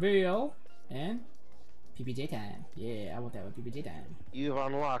 Gem reveal. And PPJ time. Yeah, I want that one. PPJ time. You've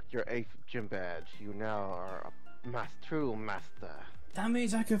unlocked your 8th gym badge. You now are a true master. That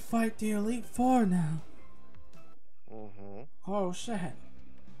means I can fight the Elite Four now. Oh, shit.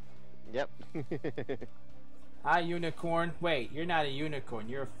 Yep. Hi, unicorn. Wait, you're not a unicorn.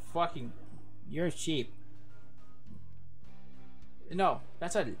 You're a sheep. No,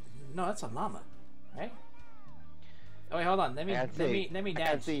 that's a llama, right? Oh wait, hold on. Let me dance. I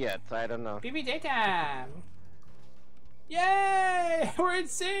can't see yet, so I don't know. BB daytime. Yay! We're in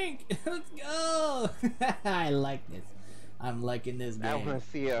sync. Let's go. I like this. I'm liking this game. I want to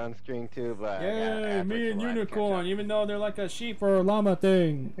see it on screen too, but yay! Me and unicorn, even though they're like a sheep or a llama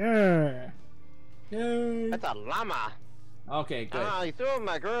thing. Yeah. Yay! That's a llama. Okay, good. Ah, you threw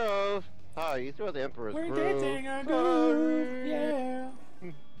my groove. Oh, you threw the Emperor's groove. We're dancing a groove. Yeah.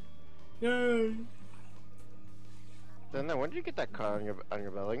 Yay! Then when did you get that cut on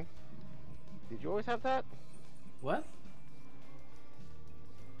your belly? Did you always have that? What?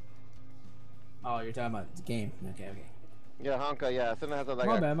 Oh, you're talking about the game. Okay. Yeah, Honka, yeah. Something has like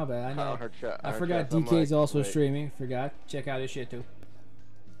my bad. I know. I forgot chest. DK's also streaming. Forgot. Check out his shit too.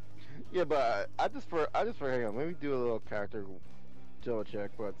 Yeah, but I just for hang on. Maybe do a little character double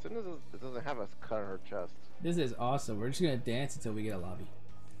check. But since it doesn't have a cut on her chest. This is awesome. We're just gonna dance until we get a lobby.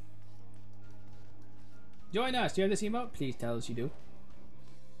 Join us. Do you have this emote? Please tell us you do.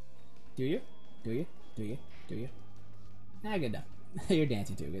 Do you? Do you? Do you? Do you? Nah, good enough. You're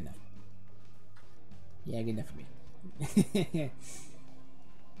dancing too. Good enough. Yeah, good enough for me.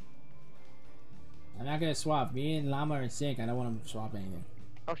 I'm not gonna swap. Me and Llama are in sync. I don't want to swap anything.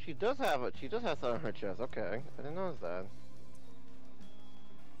 Oh, she does have it. She does have something on her chest. Okay, I didn't notice that.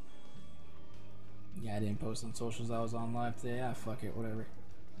 Yeah, I didn't post on socials. I was on live today. Ah, fuck it. Whatever.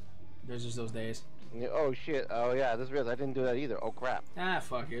 There's just those days. Yeah, oh shit. Oh yeah, this real. I didn't do that either. Oh crap. Ah,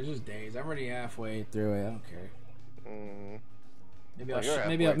 fuck it. It's just days. I'm already halfway through it. I don't care. Maybe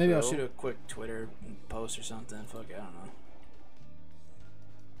I'll shoot a quick Twitter post or something. Fuck it. I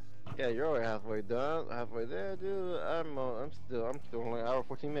don't Yeah, you're already halfway done. Halfway there, dude. I'm still only hour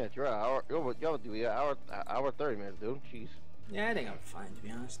 14 minutes. You're at hour. You'll do hour 30 minutes, dude. Jeez. Yeah, I think I'm fine to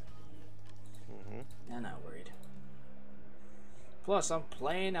be honest. I'm not worried. Plus, I'm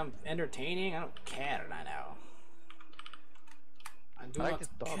playing. I'm entertaining. I don't care right now. I do I like not this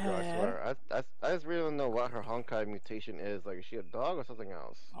dog care. girl, I swear. I just really don't know what her Honkai mutation is. Like, is she a dog or something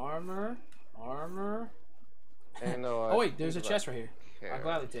else? Armor. And oh wait, there's a chest right here. I'll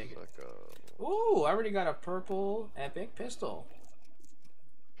gladly take it. Like Ooh, I already got a purple epic pistol.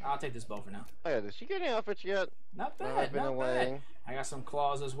 I'll take this bow for now. Oh yeah, did she get any outfits yet? Not bad, not bad. I got some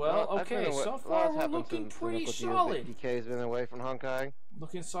claws as well. Okay, so far we're looking pretty solid. DK's been away from Honkai.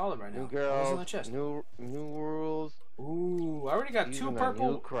 Looking solid right now. New girls, on the chest? new rules. Ooh, I already got two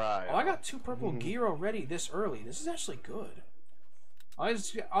purple. Oh, I got two purple gear already this early. This is actually good. I'll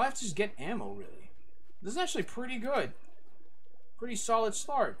have to just get ammo really. This is actually pretty good. Pretty solid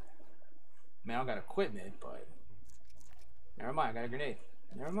start. Man, I don't got equipment, but never mind. I got a grenade.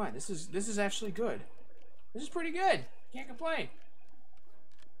 Never mind. This is actually good. This is pretty good. Can't complain.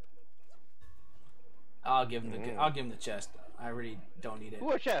 I'll give him the chest. I really don't need it.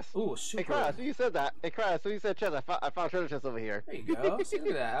 Ooh, a chest. Ooh, super. Hey, Cry, so you said that. Hey, Cry, so you said chest. I found treasure chest over here. There you go. See, look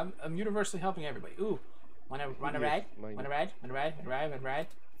at that. I'm universally helping everybody. Ooh, wanna ride? Wanna ride?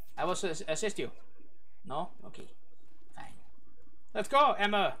 I will assist you. No? Okay. Fine. Let's go,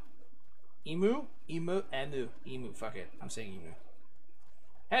 Emma. Emu. Fuck it. I'm saying emu.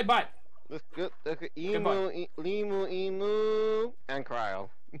 Headbutt. Let's go. Emu, and Cryo.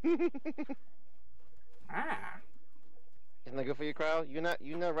 Isn't that good for you, Cryo? You're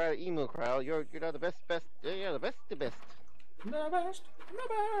not right at emu, Cryo. You're not the best. You're the best. The best. No,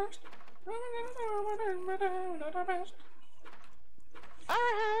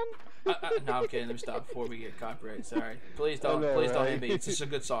 I'm kidding. Let me stop before we get copyrighted. Sorry. Please don't hit me. It's just a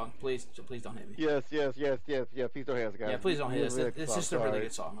good song. Please don't hit me. Yes. Yeah, please don't hit us, guys. Yeah, please don't hit us. It's just a really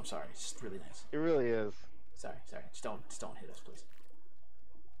good song. I'm sorry. It's just really nice. It really is. Sorry. Just don't hit us, please.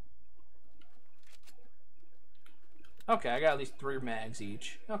 Okay, I got at least 3 mags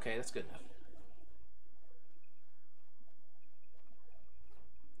each. Okay, that's good enough.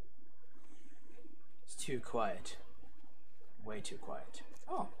 It's too quiet. Way too quiet.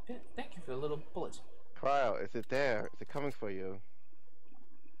 Oh, thank you for the little bullets. Cryo, is it there? Is it coming for you?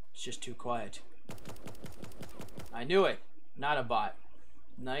 It's just too quiet. I knew it. Not a bot.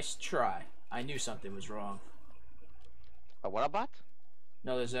 Nice try. I knew something was wrong. A what, a bot?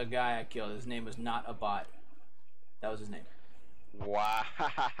 No, there's a guy I killed. His name was not a bot. That was his name. Wow,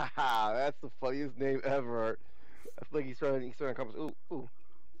 that's the funniest name ever. I feel like he's trying to come. Ooh,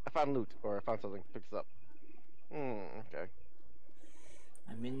 I found loot, or I found something. Pick this up. Okay.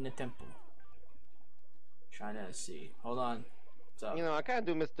 I'm in the temple. Trying to see. Hold on. What's up? You know, I kind of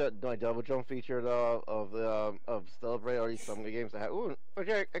do miss my double jump feature though of Celebrate or some of the games I have. Ooh,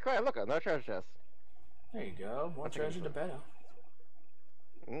 okay, hey, look, another treasure chest. There you go. More treasure, the better.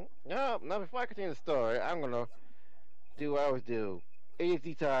 No, now before I continue the story, I'm gonna do what I always do. AZ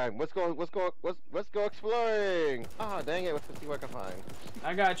time. Let's go exploring. Ah, dang it. Let's see what I can find.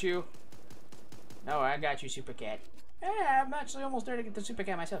 I got you. No, I got you, Super Cat. Yeah, I'm actually almost there to get the Super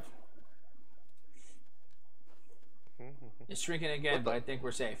Cat myself. It's shrinking again, but I think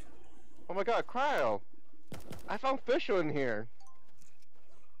we're safe. Oh my God, Cryo! I found Fischl in here.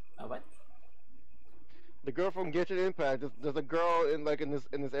 Oh, what? The girl from Genshin Impact. There's a girl in this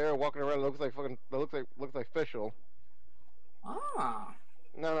area walking around. Looks like Fischl. Ah.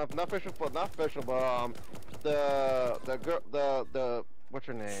 No, not Fischl, but the girl, the what's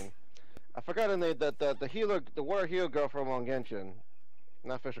her name? I forgot her name. The healer, the water healer girl from Genshin.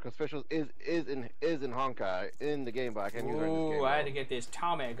 Not Fischl, because Fischl is in Honkai in the game, but I can't use her in this game. Ooh, I had to get this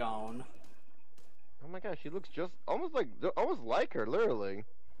Tame going. Oh my gosh, she looks just almost like her, literally.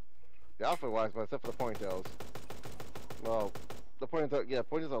 The outfit wise, but except for the ponytails. Well, the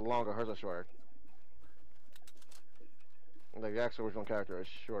ponytails are longer, hers are shorter. Like the actual original character is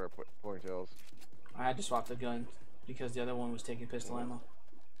shorter ponytails. I had to swap the gun because the other one was taking pistol ammo.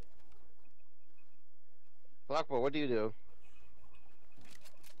 Blackboard, what do you do?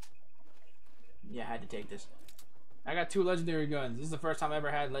 Yeah, I had to take this. I got 2 legendary guns. This is the first time I ever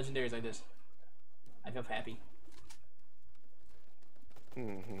had legendaries like this. I feel happy.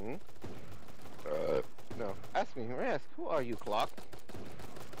 No. Ask me. Ask. Who are you, Clock?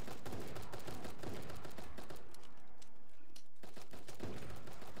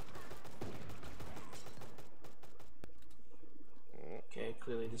 Okay,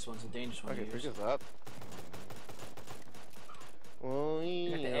 clearly this one's a dangerous one. Okay, pick this up. Oh, yeah.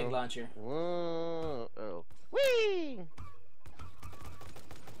 Got the egg launcher. Whoa. Oh. Whee!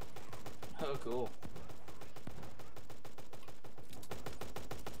 Oh, cool.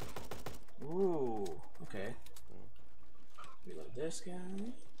 Ooh, okay. Reload this guy.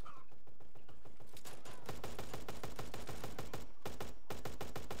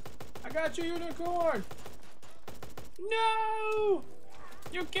 I got you, unicorn! No!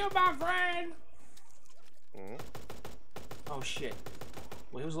 You killed my friend! Oh shit.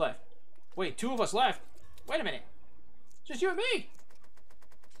 Wait, who's left? Wait, 2 of us left? Wait a minute. Just you and me!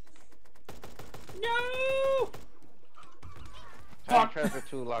 No! Fuck! Transfer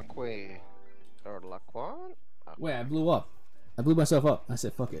to Laquan. Or Laquan? Wait, I blew up. I blew myself up. I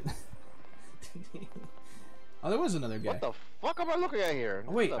said, fuck it. Oh, there was another guy. What the fuck am I looking at here?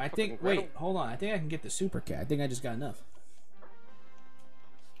 Oh, wait, I think... Wait, hold on. I think I can get the super cat. I think I just got enough.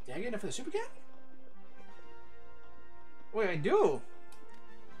 Did I get enough for the super cat? Wait, I do.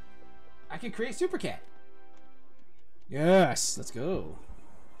 I can create super cat. Yes, let's go.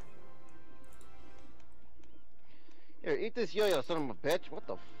 Here, eat this yo-yo, son of a bitch. What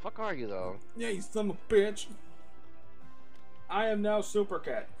the fuck are you, though? Yeah, you son of a bitch. I am now super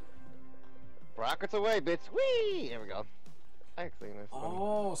cat. Rockets away, bitch. Whee! There we go. Actually, nice.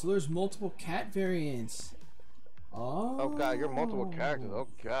 Oh, so there's multiple cat variants. Oh. Oh god, you're multiple characters. Oh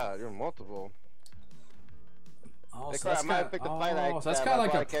god, you're multiple. Oh, Hey, so that's kind of, so that's kind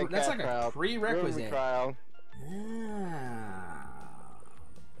of like a that's like a prerequisite. Trial. Ah,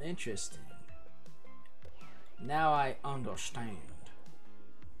 interesting. Now I understand.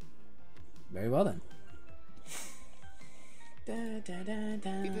 Very well then. Eat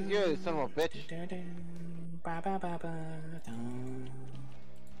this yo, son of a bitch.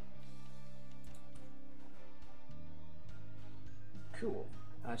 Cool.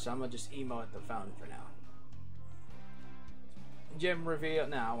 So I'm gonna just emo at the fountain for now. Gem reveal.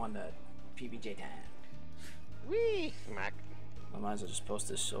 Nah, I want that PBJ time. Wee! Smack. I might as well just post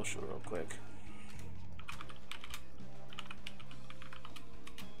this social real quick.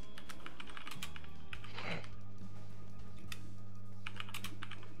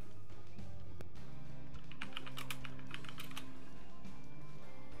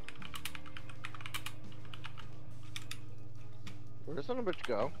 Where'd this son of a bitch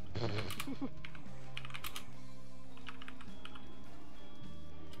go?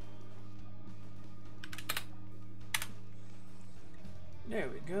 There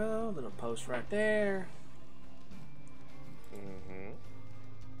we go. Little post right there. Mm-hmm.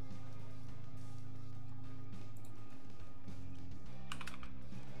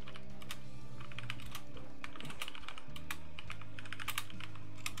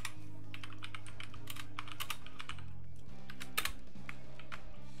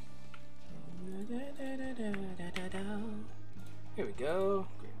 Here we go.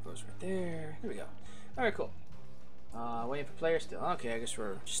 Great post right there. Here we go. Alright, cool. Waiting for players still. Okay, I guess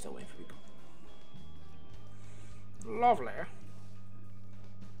we're just still waiting for people. Lovely.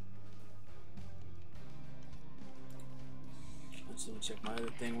 Let's check my other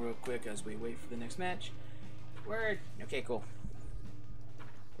thing real quick as we wait for the next match. Word. Okay, cool.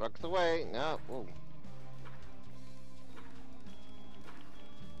 Rocks away. No. Whoa.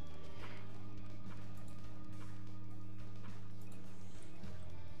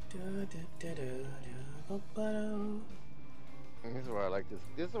 This is why I like this.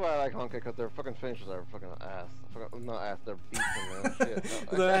 This is why I like Honkai, because their fucking finishes are fucking ass. Not ass, they're beasting, man. Shit.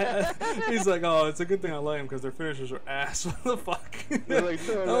 No. He's like, oh, it's a good thing I like them because their finishers are ass. What the fuck? Like,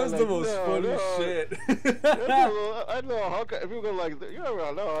 that was the most funny shit. I know Honkai. People go like, you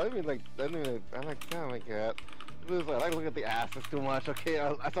don't know. I like kind like that. It was like, I like looking at the asses too much. Okay,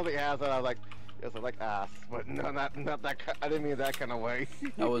 I saw the ass and I was like, yes, I like ass, but no, not that. I didn't mean that kind of way.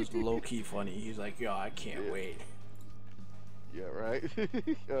 That was low key funny. He's like, yo, I can't wait. Yeah, right.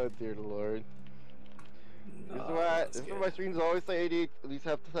 Oh dear Lord. No, this is why my streams always say ADHD. At least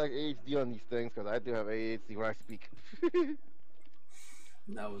have to tag ADHD on these things, because I do have ADHD when I speak.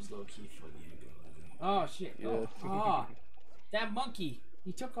 That was low key funny. Oh shit! Yeah. Oh, that monkey.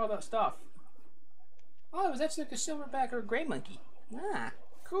 He took all that stuff. Oh, it was actually like a silverback or a gray monkey. Ah,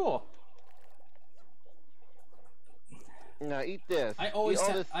 cool. Now eat this. I always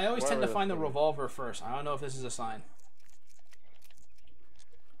tend to find the revolver first. I don't know if this is a sign.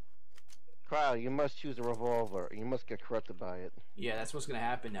 Cryo, you must choose a revolver. You must get corrupted by it. Yeah, that's what's gonna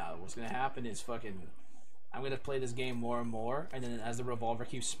happen now. What's gonna happen is I'm gonna play this game more and more, and then as the revolver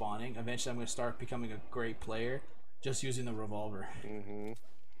keeps spawning, eventually I'm gonna start becoming a great player just using the revolver. Mm-hmm.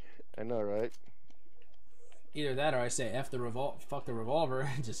 I know, right? Either that or I say fuck the revolver,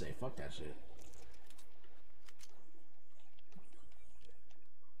 and just say fuck that shit.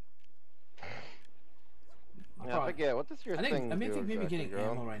 Yeah, I forget. What does your thing I do think maybe exactly, getting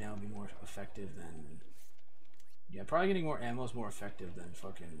girl? ammo right now would be more effective than. Yeah, probably getting more ammo is more effective than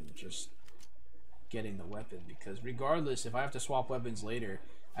fucking just getting the weapon, because regardless, if I have to swap weapons later,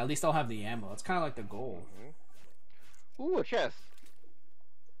 at least I'll have the ammo. It's kind of like the goal. Ooh, a chest.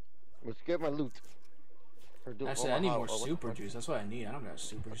 Let's get my loot. Actually, I need more super juice. That's what I need. I don't got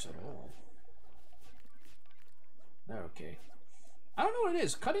super juice at all. They're okay. I don't know what it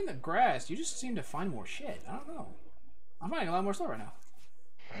is. Cutting the grass, you just seem to find more shit. I don't know. I'm finding a lot more stuff right now.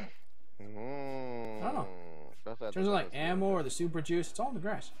 I don't know. In terms of like ammo or the super juice, it's all in the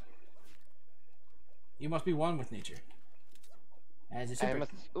grass. You must be one with nature. As a super...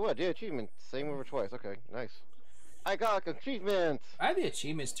 Ooh, I did achievement. Same over twice. Okay, nice. I got an achievement! I have the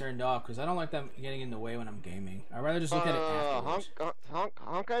achievements turned off because I don't like them getting in the way when I'm gaming. I'd rather just look at it afterwards.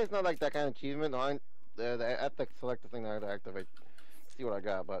 Honkai is not like that kind of achievement. I have to select the thing that I have to activate. See what I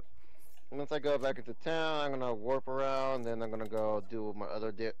got, but once I go back into town, I'm gonna warp around, then I'm gonna go do my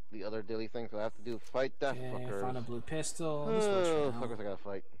the other daily things. So I have to do fight death fuckers. Found a blue pistol. Fuckers I gotta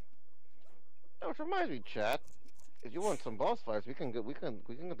fight. Oh, which reminds me, chat. If you want some boss fights, we can go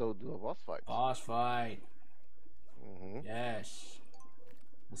do a boss fight. Boss fight. Yes.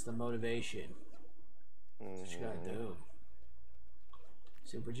 That's the motivation. That's what you gotta do.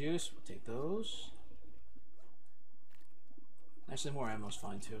 Super juice. We'll take those. Actually, more ammo's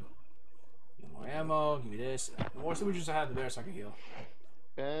fine too. Give me more ammo. Give me this. The more super juice I have, the better, so I can heal.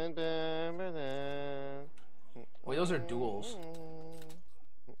 Wait, those are duels.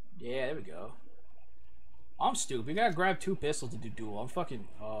 Yeah, there we go. I'm stupid. You gotta grab 2 pistols to do duel. I'm fucking.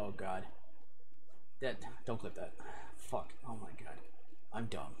 Oh god. Don't clip that. Fuck. Oh my god. I'm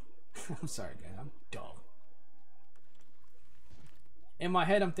dumb. I'm sorry, guys. I'm dumb. In my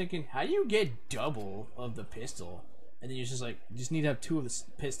head, I'm thinking, how do you get double of the pistol? And then you're just like, you just need to have 2 of the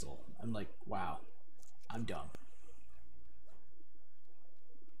pistol. I'm like, wow. I'm dumb.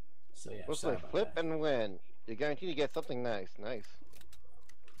 So yeah. Looks like flip and win. You're guaranteed to get something nice. Nice.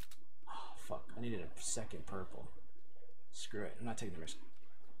 Oh, fuck. I needed a second purple. Screw it. I'm not taking the risk.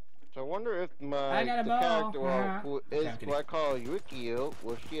 So I wonder if the character who I call Yukio,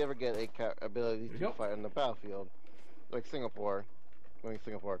 will she ever get a ability to fight on the battlefield? Like Singapore. Going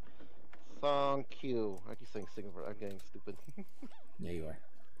Singapore. Song Q. I keep saying Singapore. I'm getting stupid. Yeah, you are.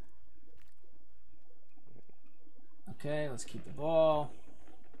 Okay, let's keep the ball.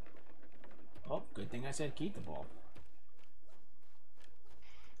 Oh, good thing I said keep the ball.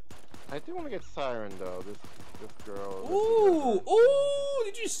 I do want to get Siren though. This girl. Ooh, ooh!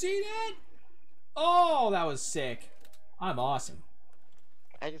 Did you see that? Oh, that was sick. I'm awesome.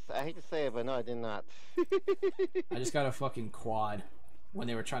 I hate to say it, but no, I did not. I just got a fucking quad when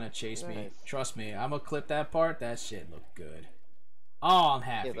they were trying to chase me. Trust me, I'm gonna clip that part. That shit looked good. Oh, I'm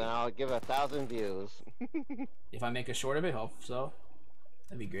happy. Yeah, then I'll give it 1,000 views. If I make a short of it, hope so.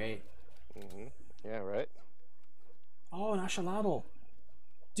 That'd be great. Yeah, right. Oh, an axolotl.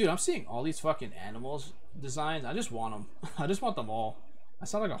 Dude, I'm seeing all these fucking animals designs. I just want them. I just want them all. I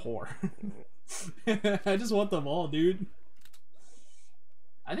sound like a whore. I just want them all, dude.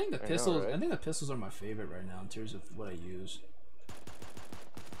 I think the pistols. I think the pistols are my favorite right now in terms of what I use.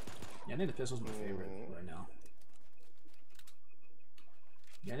 Yeah, I think the pistol's my favorite right now.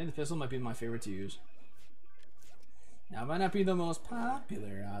 Yeah, I think the pistol might be my favorite to use. Now, it might not be the most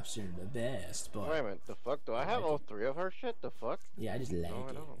popular option, the best, but... Wait a minute, the fuck? Do I have all 3 of her shit? The fuck? Yeah, I just like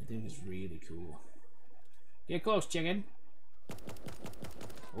it. I think it's really cool. Get close, chicken.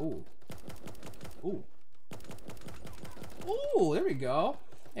 Ooh. Ooh. Ooh, there we go.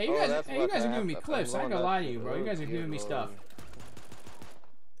 Hey, you guys are giving me clips. I ain't gonna lie to you, bro. You guys are giving me stuff.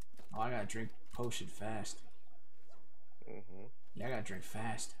 Oh, I gotta drink potion fast. Yeah, I gotta drink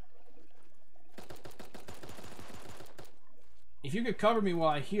fast. If you could cover me while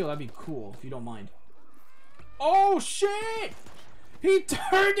I heal, that'd be cool, if you don't mind. Oh, shit! He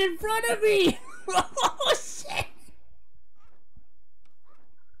turned in front of me! Oh, shit!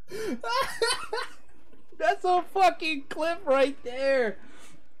 That's a fucking clip right there!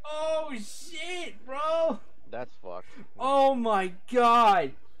 Oh, shit, bro! That's fucked. Oh, my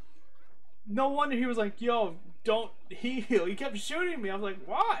God! No wonder he was like, yo, don't heal. He kept shooting me. I was like,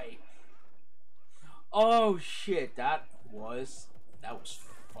 why? Oh, shit, that was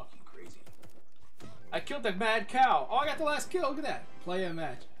fucking crazy. I killed the mad cow. Oh, I got the last kill. Look at that. Play a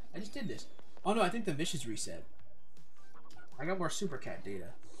match. I just did this. Oh no, I think the mission's reset. I got more super cat data.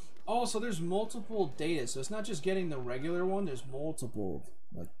 Oh, so there's multiple data. So it's not just getting the regular one. There's multiple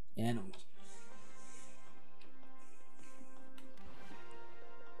like animals.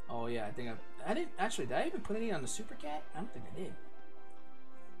 Oh yeah, I think I didn't actually. Did I even put any on the super cat? I don't think I did.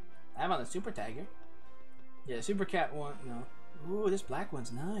 I have on the super tiger. Yeah, Super Cat one. No. Ooh, this black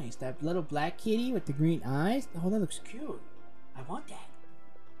one's nice. That little black kitty with the green eyes. Oh, that looks cute. I want that.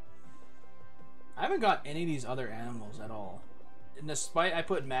 I haven't got any of these other animals at all. And despite I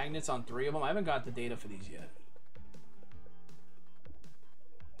put magnets on 3 of them, I haven't got the data for these yet.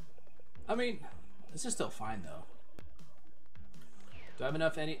 I mean, this is still fine though. Do I have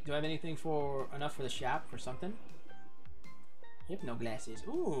enough? Do I have anything for enough for the shop for something? Hypno glasses.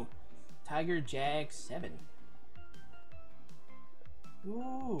 Ooh, Tiger Jag 7.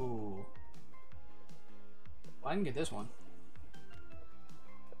 Ooh. Well, I can get this one.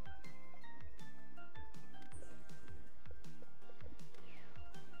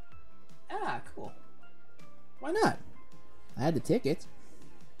 Ah, cool. Why not? I had the tickets.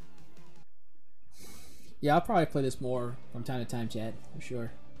 Yeah, I'll probably play this more from time to time, chat, for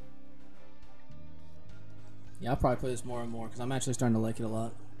sure. Yeah, I'll probably play this more and more because I'm actually starting to like it a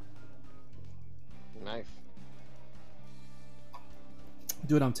lot. Nice.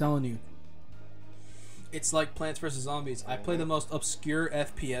 Dude, I'm telling you. It's like Plants vs. Zombies. I play the most obscure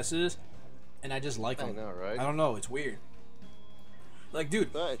FPSs, and I just like them. I know, right? I don't know. It's weird. Like, dude,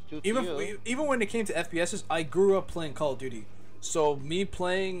 even when it came to FPSs, I grew up playing Call of Duty. So me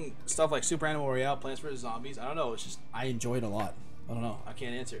playing stuff like Super Animal Royale, Plants vs. Zombies, I don't know. It's just I enjoy it a lot. I don't know. I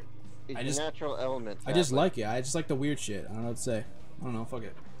can't answer. It's natural elements. I just like it. I just like the weird shit. I don't know what to say. I don't know. Fuck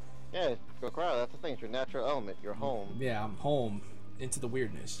it. Yeah, go crowd. That's the thing. It's your natural element. You're home. Yeah, I'm home into the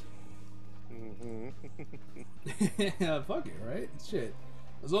weirdness. Yeah, fuck it, right? Shit.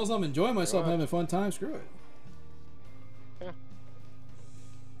 As long as I'm enjoying myself and having a fun time, screw it. Yeah.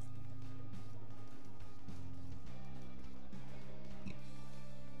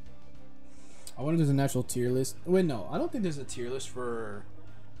 I wonder if there's a natural tier list. Wait, no. I don't think there's a tier list for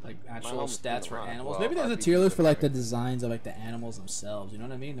like actual stats for animals. Maybe there's a tier list for like the designs of like the animals themselves. You know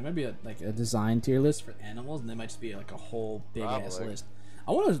what I mean? There might be like a design tier list for animals, and there might just be like a whole big ass list.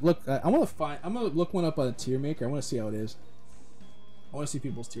 I want to look. I want to find. I'm gonna look one up on a tier maker. I want to see how it is. I want to see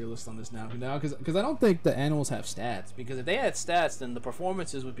people's tier list on this now, because I don't think the animals have stats. Because if they had stats, then the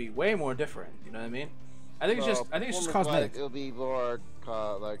performances would be way more different. You know what I mean? I think it's just cosmetic. It'll be more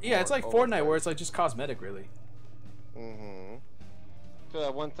like. Yeah, it's like Fortnite, where it's like just cosmetic, really. So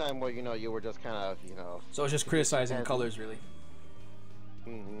at one time where you were just kind of So it's just criticizing colors, really.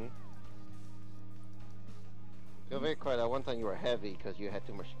 You're very quiet. At one time you were heavy because you had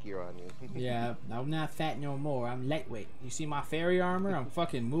too much gear on you. Yeah, I'm not fat no more. I'm lightweight. You see my fairy armor? I'm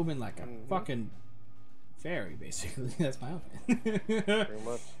fucking moving like a fucking fairy, basically. That's my outfit. Pretty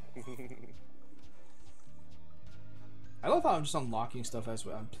much. I love how I'm just unlocking stuff as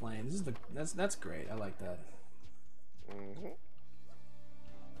I'm playing. This is that's great. I like that.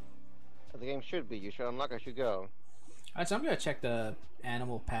 The game should be. You should unlock as you go. Alright, so I'm gonna check the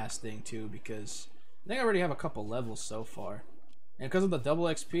animal pass thing too, because I think I already have a couple levels so far. And because of the double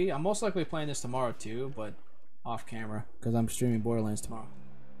XP, I'm most likely playing this tomorrow too, but off camera, because I'm streaming Borderlands tomorrow.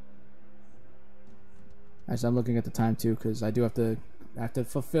 Alright, so I'm looking at the time too, because I do have to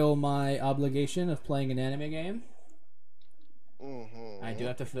fulfill my obligation of playing an anime game. I do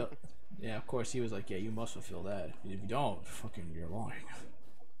have to fill. Yeah, of course. He was like, "Yeah, you must fulfill that. If you don't, fucking, you're lying."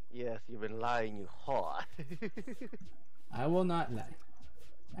 Yes, you've been lying, you whore. I will not lie.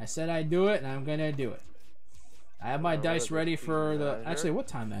 I said I'd do it, and I'm gonna do it. I have my dice ready for the. Actually, what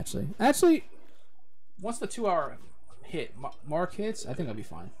time? Actually, once the 2-hour mark hits, I think I'll be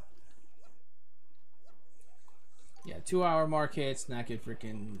fine. Yeah, 2-hour mark hits, and I can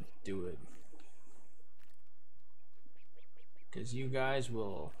freaking do it. Because you guys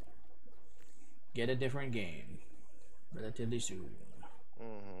will get a different game relatively soon.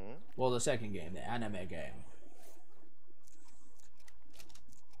 Well, the second game, the anime game.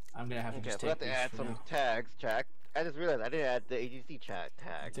 I'm gonna have to just take to add some tags, Jack. I just realized I didn't add the AGC chat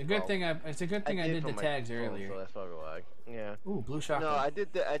tag. It's a good thing. It's a good thing I did the tags earlier. So that's probably why. Yeah. Ooh, blue shotgun. No, I did.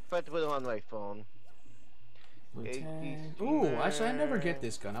 I tried to put it on my phone. Ooh, actually, I never get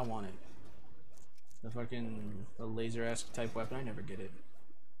this gun. I want it. The laser-esque type weapon. I never get it.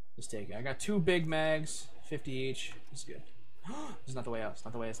 Just take it. I got 2 big mags, 50 each. It's good. It's not the way out. It's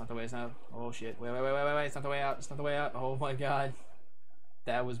not the way. It's not the way. It's not. Oh shit! Wait! It's not the way out. It's not the way out. Oh my god,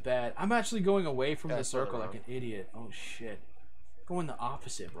 that was bad. I'm actually going away from the circle like an idiot. Oh shit! Going the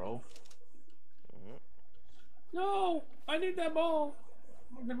opposite, bro. No! I need that ball.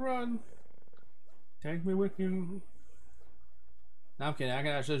 I can run. Take me with you. No, I'm kidding. I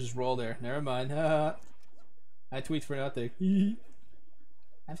can actually just roll there. Never mind. I tweet for nothing.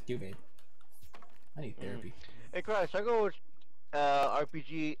 I'm stupid. I need therapy. Hey, Crash, should I go with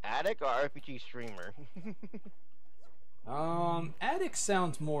RPG addict or RPG streamer? Addict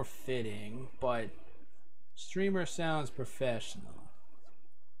sounds more fitting, but Streamer sounds professional.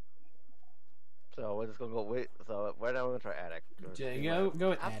 So we're just gonna go wait. So right now we're gonna try attic. Go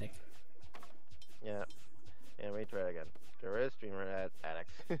with attic. Yeah. Yeah, we try it again. There is streamer at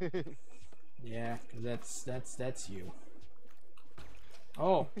addicts. Yeah, cause that's you.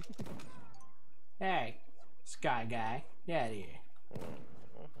 Oh. Hey, Sky Guy, get out of here.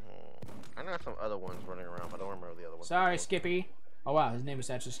 I know some other ones running around, but I don't remember the other ones. Sorry, Skippy. Oh wow, his name is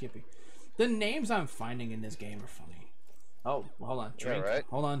actually Skippy. The names I'm finding in this game are funny. Oh, hold on, drink. Yeah, right?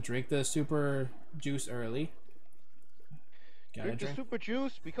 Hold on, drink the super juice early. Drink the super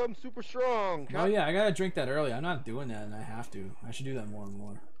juice, become super strong. Oh yeah, I gotta drink that early. I'm not doing that, and I have to. I should do that more and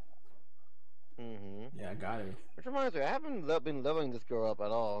more. Yeah, I got it. Which reminds me, I haven't been leveling this girl up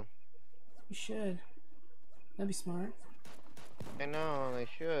at all. You should. That'd be smart. I know, I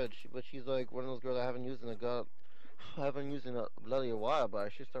should. But she's like one of those girls I haven't used in a bloody while, but I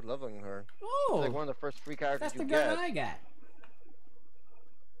should start leveling her. Oh! She's like one of the first free characters you get. That's the gun I got.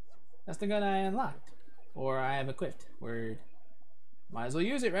 That's the gun I unlocked. Or I have equipped. Word. Might as well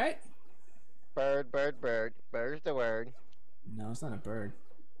use it, right? Bird, bird, bird. Bird's the word. No, it's not a bird.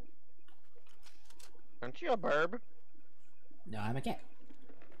 Aren't you a burb? No, I'm a cat.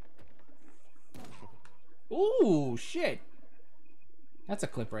 Ooh, shit. That's a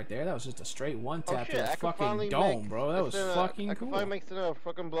clip right there. That was just a straight one tap to the fucking dome, bro. That was fucking cool. I can finally make a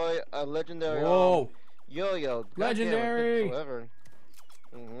fucking bloody legendary yo-yo. Legendary! Whatever.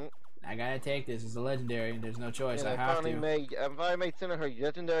 I gotta take this. It's a legendary, and there's no choice. I have to. I finally made Sinner her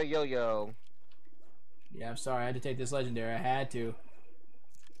legendary yo-yo. Yeah, I'm sorry. I had to take this legendary. I had to.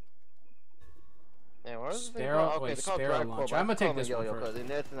 Yeah, what is Sparrow, wait, Sparrow launcher. I'm gonna take this one first. Because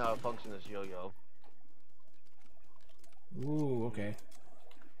that's not how it functions as yo-yo. Ooh, okay.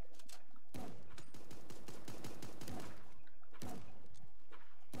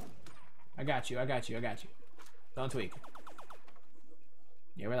 I got you. Don't tweak.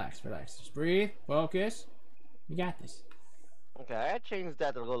 Yeah, relax. Just breathe, focus. You got this. Okay, I changed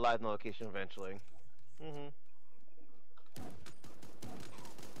that to go live notification eventually.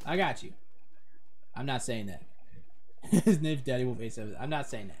 I got you. I'm not saying that. His name's Daddy Wolf 87. I'm not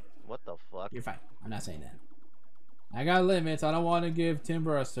saying that. What the fuck? You're fine. I'm not saying that. I got limits. I don't want to give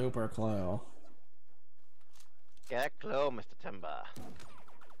Timber a super claw. Get claw, Mr. Timber.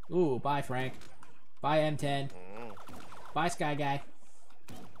 Ooh, bye, Frank. Bye, M10. Bye, Sky Guy.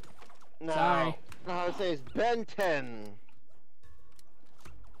 No. Sorry. No, I say it's Ben 10.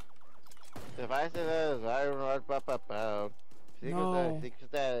 If I say that, I run up.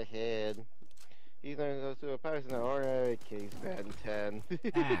 Secrets that ahead. He's gonna go to a person in ordinary case, Ben 10.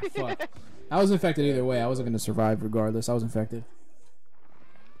 Ah, fuck. I was infected either way. I wasn't gonna survive regardless. I was infected.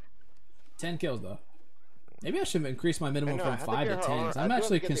 10 kills though. Maybe I should increase my minimum from 5 to 10. I'm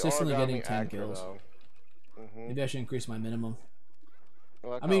actually consistently getting 10 kills. Maybe I should increase my minimum.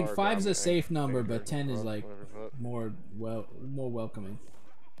 Well, I mean, 5 is a safe number, but 10 is like more welcoming.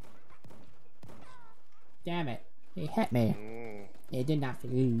 Damn it! He hit me. It did not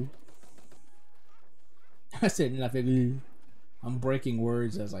feel. I said nothing. I'm breaking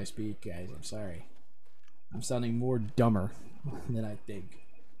words as I speak, guys. I'm sorry. I'm sounding more dumber than I think.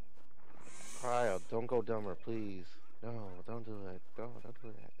 Cryo, don't go dumber, please. No, don't do it. Don't do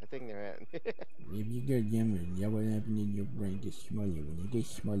that. I think they're at. If you go dumber, what happens in your brain gets smaller. When you get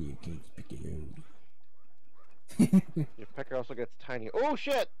smaller, you can't speak it out. Your pecker also gets tiny. Oh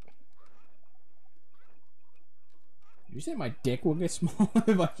shit! You said my dick will get smaller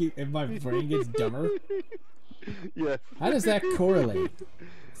if my brain gets dumber? Yes. How does that correlate?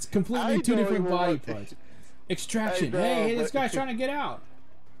 It's completely two different body parts. Extraction. Hey, this guy's trying to get out.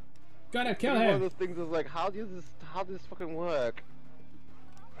 Gotta kill him. One of those things is like, how does this fucking work?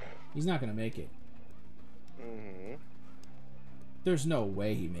 He's not gonna make it. There's no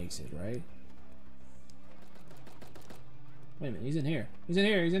way he makes it, right? Wait a minute, he's in here. He's in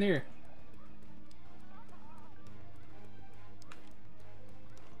here.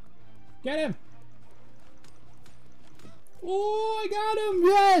 Get him! Oh, I got him!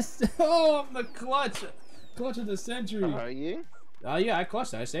 Yes! Oh, I'm the clutch of the century. Are you? Yeah, I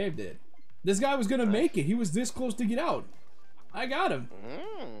clutched it. I saved it. This guy was gonna make it. He was this close to get out. I got him.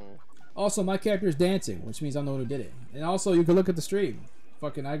 Also, my character is dancing, which means I'm the one who did it. And also, you can look at the stream.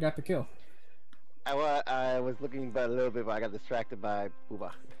 Fucking, I got the kill. I was looking but a little bit, but I got distracted by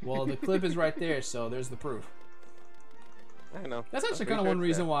Booba. Well, the clip is right there, so there's the proof. I know. That's actually kind of one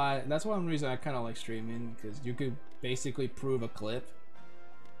reason why. That's one reason I kind of like streaming, because you could basically prove a clip.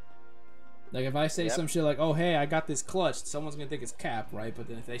 Like if I say some shit like, "Oh hey, I got this clutched," someone's gonna think it's cap, right? But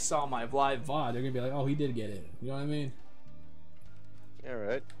then if they saw my live VOD, they're gonna be like, "Oh, he did get it." You know what I mean? Yeah,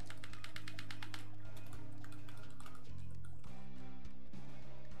 right.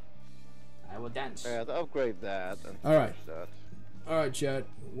 will dance. Yeah, to upgrade that. And Alright. That. Alright, chat.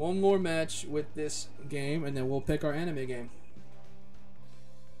 One more match with this game, and then we'll pick our anime game.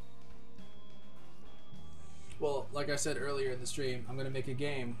 Well, like I said earlier in the stream, I'm going to make a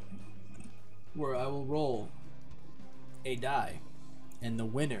game where I will roll a die, and the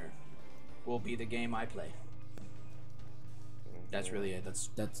winner will be the game I play. That's really it. That's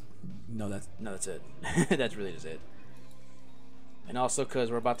it. That's really just it. And also because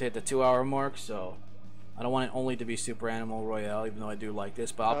we're about to hit the 2-hour mark, so I don't want it only to be Super Animal Royale, even though I do like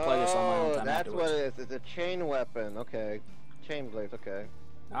this, but I'll play this on my own time afterwards. That's what it is. It's a chain weapon. Okay. Chain blades, okay.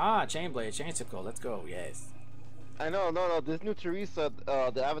 Ah, chain blade, chainsicle. Let's go. Yes. I know, no. This new Teresa,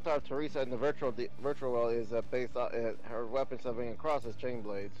 the avatar of Teresa in the virtual world is based on her weapons are being across as chain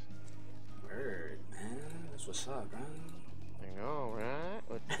blades. Word, man. That's what's up, man. I know, right?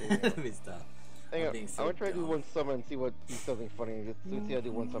 Let's see. Let me stop. Hang on. I'm gonna try to do one summon and see what do something funny. Let's see how I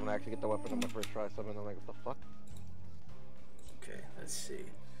do one summon and actually get the weapon on my first try summon. I'm like, what the fuck? Okay, let's see.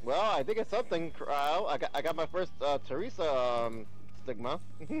 Well, I think it's something. I got my first Teresa stigma.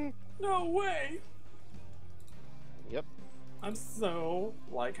 No way. Yep. I'm so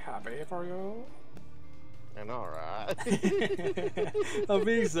like happy for you. I know, right? I'm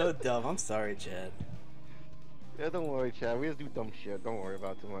being so dumb. I'm sorry, Chad. Yeah, don't worry, Chad. We just do dumb shit. Don't worry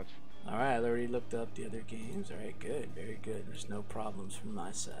about it too much. Alright, I already looked up the other games. Alright, good. Very good. There's no problems from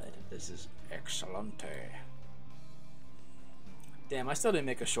my side. This is excellent. Damn, I still didn't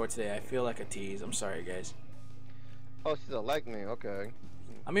make a short today. I feel like a tease. I'm sorry, guys. Oh, she's like me. Okay.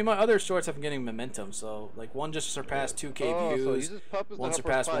 I mean, my other shorts have been getting momentum, so like one just surpassed 2K views. So one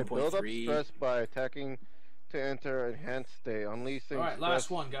surpassed 1.3. Build up stress by attacking to enter enhanced state, unleashing. All right,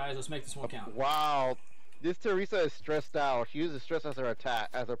 last one, guys. Let's make this one count. Wow, this Teresa is stressed out. She uses stress as her attack,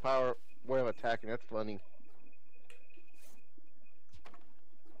 as her power way of attacking. That's funny.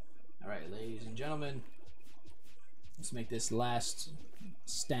 All right, ladies and gentlemen, let's make this last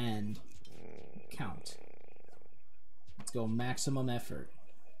stand count. Let's go maximum effort.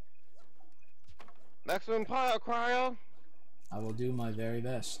 Maximum cryo. I will do my very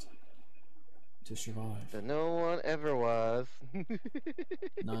best to survive. That no one ever was.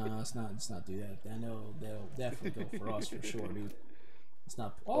 No, let's not do that. I know they'll definitely go for us for sure, dude. It's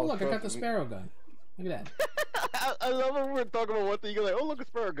not. Oh, look, I got the sparrow gun. Look at that. I love when we're talking about one thing. You're like, oh, look, a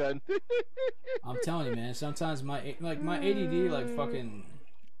sparrow gun. I'm telling you, man. Sometimes my ADD like fucking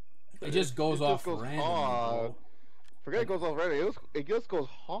it just goes off randomly, bro. Forget it goes off randomly. It just goes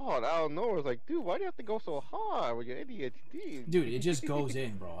hard out of nowhere. It's like, dude, why do you have to go so hard with your ADHD? Dude, it just goes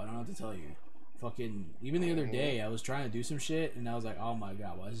in, bro. I don't know what to tell you. Fucking even the other day, I was trying to do some shit, and I was like, oh my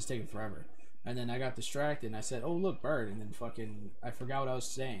god, why is this taking forever? And then I got distracted, and I said, oh look, bird, and then fucking I forgot what I was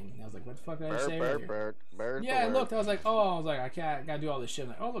saying. And I was like, what the fuck did I say earlier? Bird. Yeah, I looked. I was like, I gotta do all this shit. I'm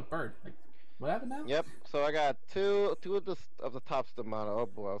like, oh look, bird. Like, what happened now? Yep. So I got two of the tops to mono. Oh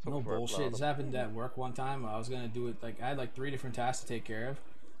boy, I was no bullshit. This happened at work one time. I was gonna do it like I had like 3 different tasks to take care of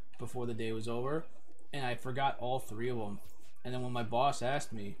before the day was over, and I forgot all 3 of them. And then when my boss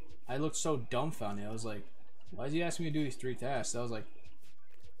asked me, I looked so dumbfounded. I was like, why is he asking me to do these 3 tasks? I was like,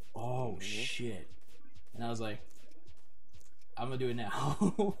 oh shit. And I was like, I'm gonna do it now.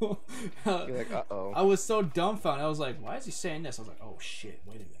 You're like, uh-oh. I was so dumbfounded. I was like, why is he saying this? I was like, oh shit,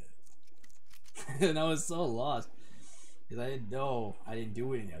 wait a minute. And I was so lost because I didn't know I didn't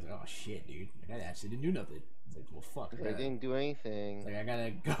do anything. I was like, oh shit, dude, I actually didn't do nothing. I was like, well, fuck. I didn't do anything. Like I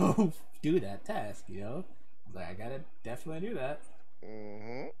gotta go do that task, you know. I was like, I gotta definitely do that.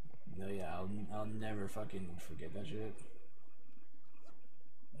 No, yeah, I'll never fucking forget that shit.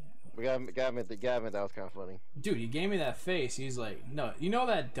 We gotta admit that was kind of funny. Dude, he gave me that face. He's like, no, you know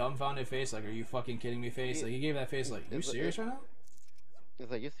that dumbfounded face? Like, are you fucking kidding me face? Like, he gave that face like, you serious right now? He's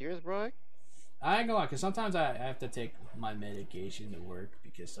like, you serious, bro? I ain't gonna lie, because sometimes I have to take my medication to work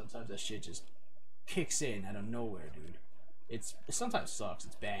because sometimes that shit just kicks in out of nowhere, dude. It sometimes sucks.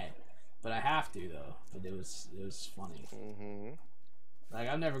 It's bad, but I have to though. But it was funny. Like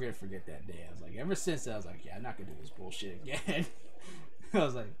I'm never gonna forget that day. I was like, ever since that, I was like, yeah, I'm not gonna do this bullshit again. I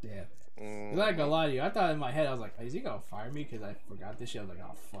was like, damn. I'm not gonna lie to you. I thought in my head, I was like, is he gonna fire me because I forgot this shit? I was like,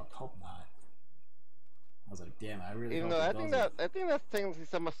 oh fuck, hope not. I was like, damn, I really. You know, I think that's technically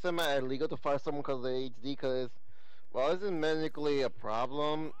semi-illegal to fire someone because of HD. Because, well, it isn't medically a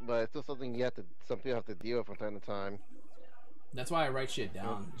problem, but it's still something some people have to deal with from time to time. That's why I write shit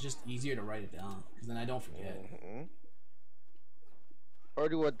down. It's just easier to write it down because then I don't forget. Or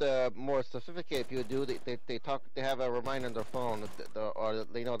do what more sophisticated people do? They have a reminder on their phone, or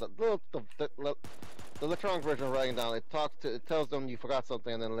you know the electronic version of writing down. It tells them you forgot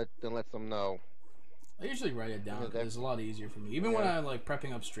something, and then lets them know. I usually write it down because it's a lot easier for me. Even when I'm like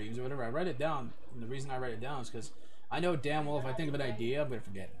prepping up streams or whatever, I write it down. And the reason I write it down is because I know damn well if I think of an idea, I'm gonna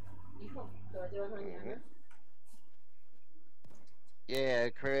forget it. Yeah, I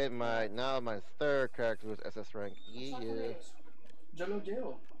created my third character was SS rank. Yeah.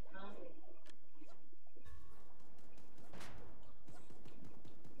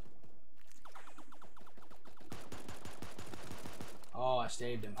 Oh, I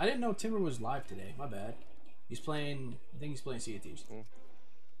saved him. I didn't know Timber was live today. My bad. He's playing. I think he's playing Sea of Thieves.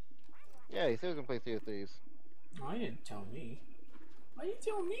 Yeah, he said he was gonna play Sea of Thieves. Oh, he didn't tell me. Why you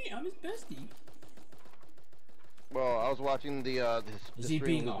tell me? I'm his bestie. Well, I was watching the. Is he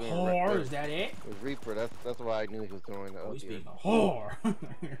being a whore? Is that it? It was Reaper. That's why I knew he was doing that. Oh, he's being a whore.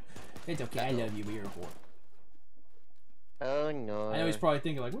 It's okay. I love you, but you're a whore. Oh no. I know he's probably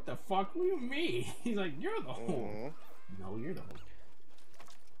thinking like, what the fuck? What do you mean? He's like, you're the whore. No, you're the whore.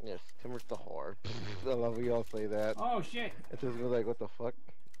 Yes, Timber's the whore. I love when y'all say that. Oh shit. It's just like, what the fuck?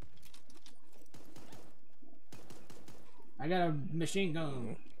 I got a machine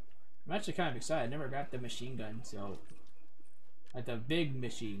gun. I'm actually kind of excited. I never got the machine gun, so like the big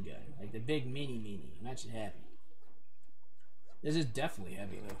machine gun, like the big mini. I'm actually happy. This is definitely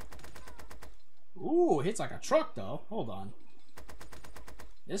heavy though. Ooh, it hits like a truck though. Hold on.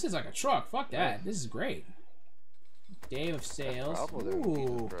 This is like a truck. Fuck that. This is great. Day of sales.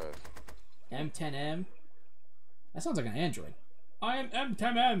 Ooh. M10M. That sounds like an android. I am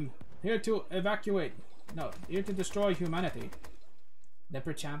M10M. Here to evacuate. No, here to destroy humanity.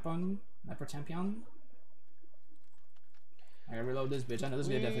 Leper champion. I gotta reload this bitch. I know this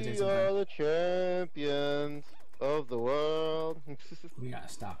is gonna definitely take some time. We are the champions of the world. We gotta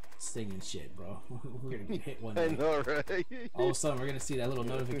stop singing shit, bro. We're gonna get hit one day. I know, right? All of a sudden, we're gonna see that little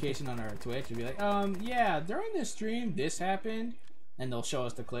notification on our Twitch and be like, yeah, during this stream, this happened, and they'll show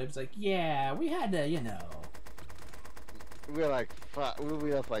us the clips. Like, yeah, we had to, you know. We're like, fuck. We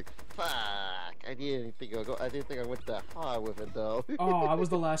was like, fuck. I didn't think I went that high with it though. Oh, I was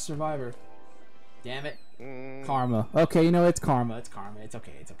the last survivor. Damn it. Karma. Okay, you know, it's karma. It's karma. It's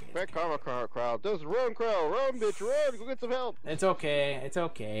okay. It's okay. Back karma crowd. Just run, crowd. Run, bitch. Run. Go get some help. It's okay. It's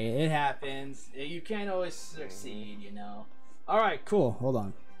okay. It happens. You can't always succeed, you know. All right, cool. Hold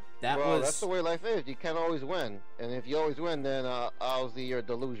on. That's the way life is. You can't always win. And if you always win, then obviously you're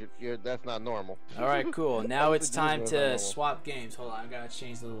delusion. That's not normal. All right, cool. Now it's time to swap games. Hold on. I got to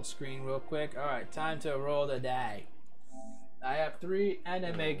change the little screen real quick. All right, time to roll the die. I have 3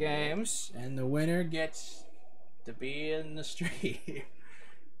 anime games, and the winner gets to be in the stream.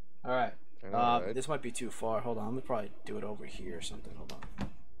 All right. This might be too far. Hold on. I'm gonna probably do it over here or something. Hold on.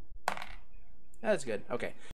 That's good. Okay.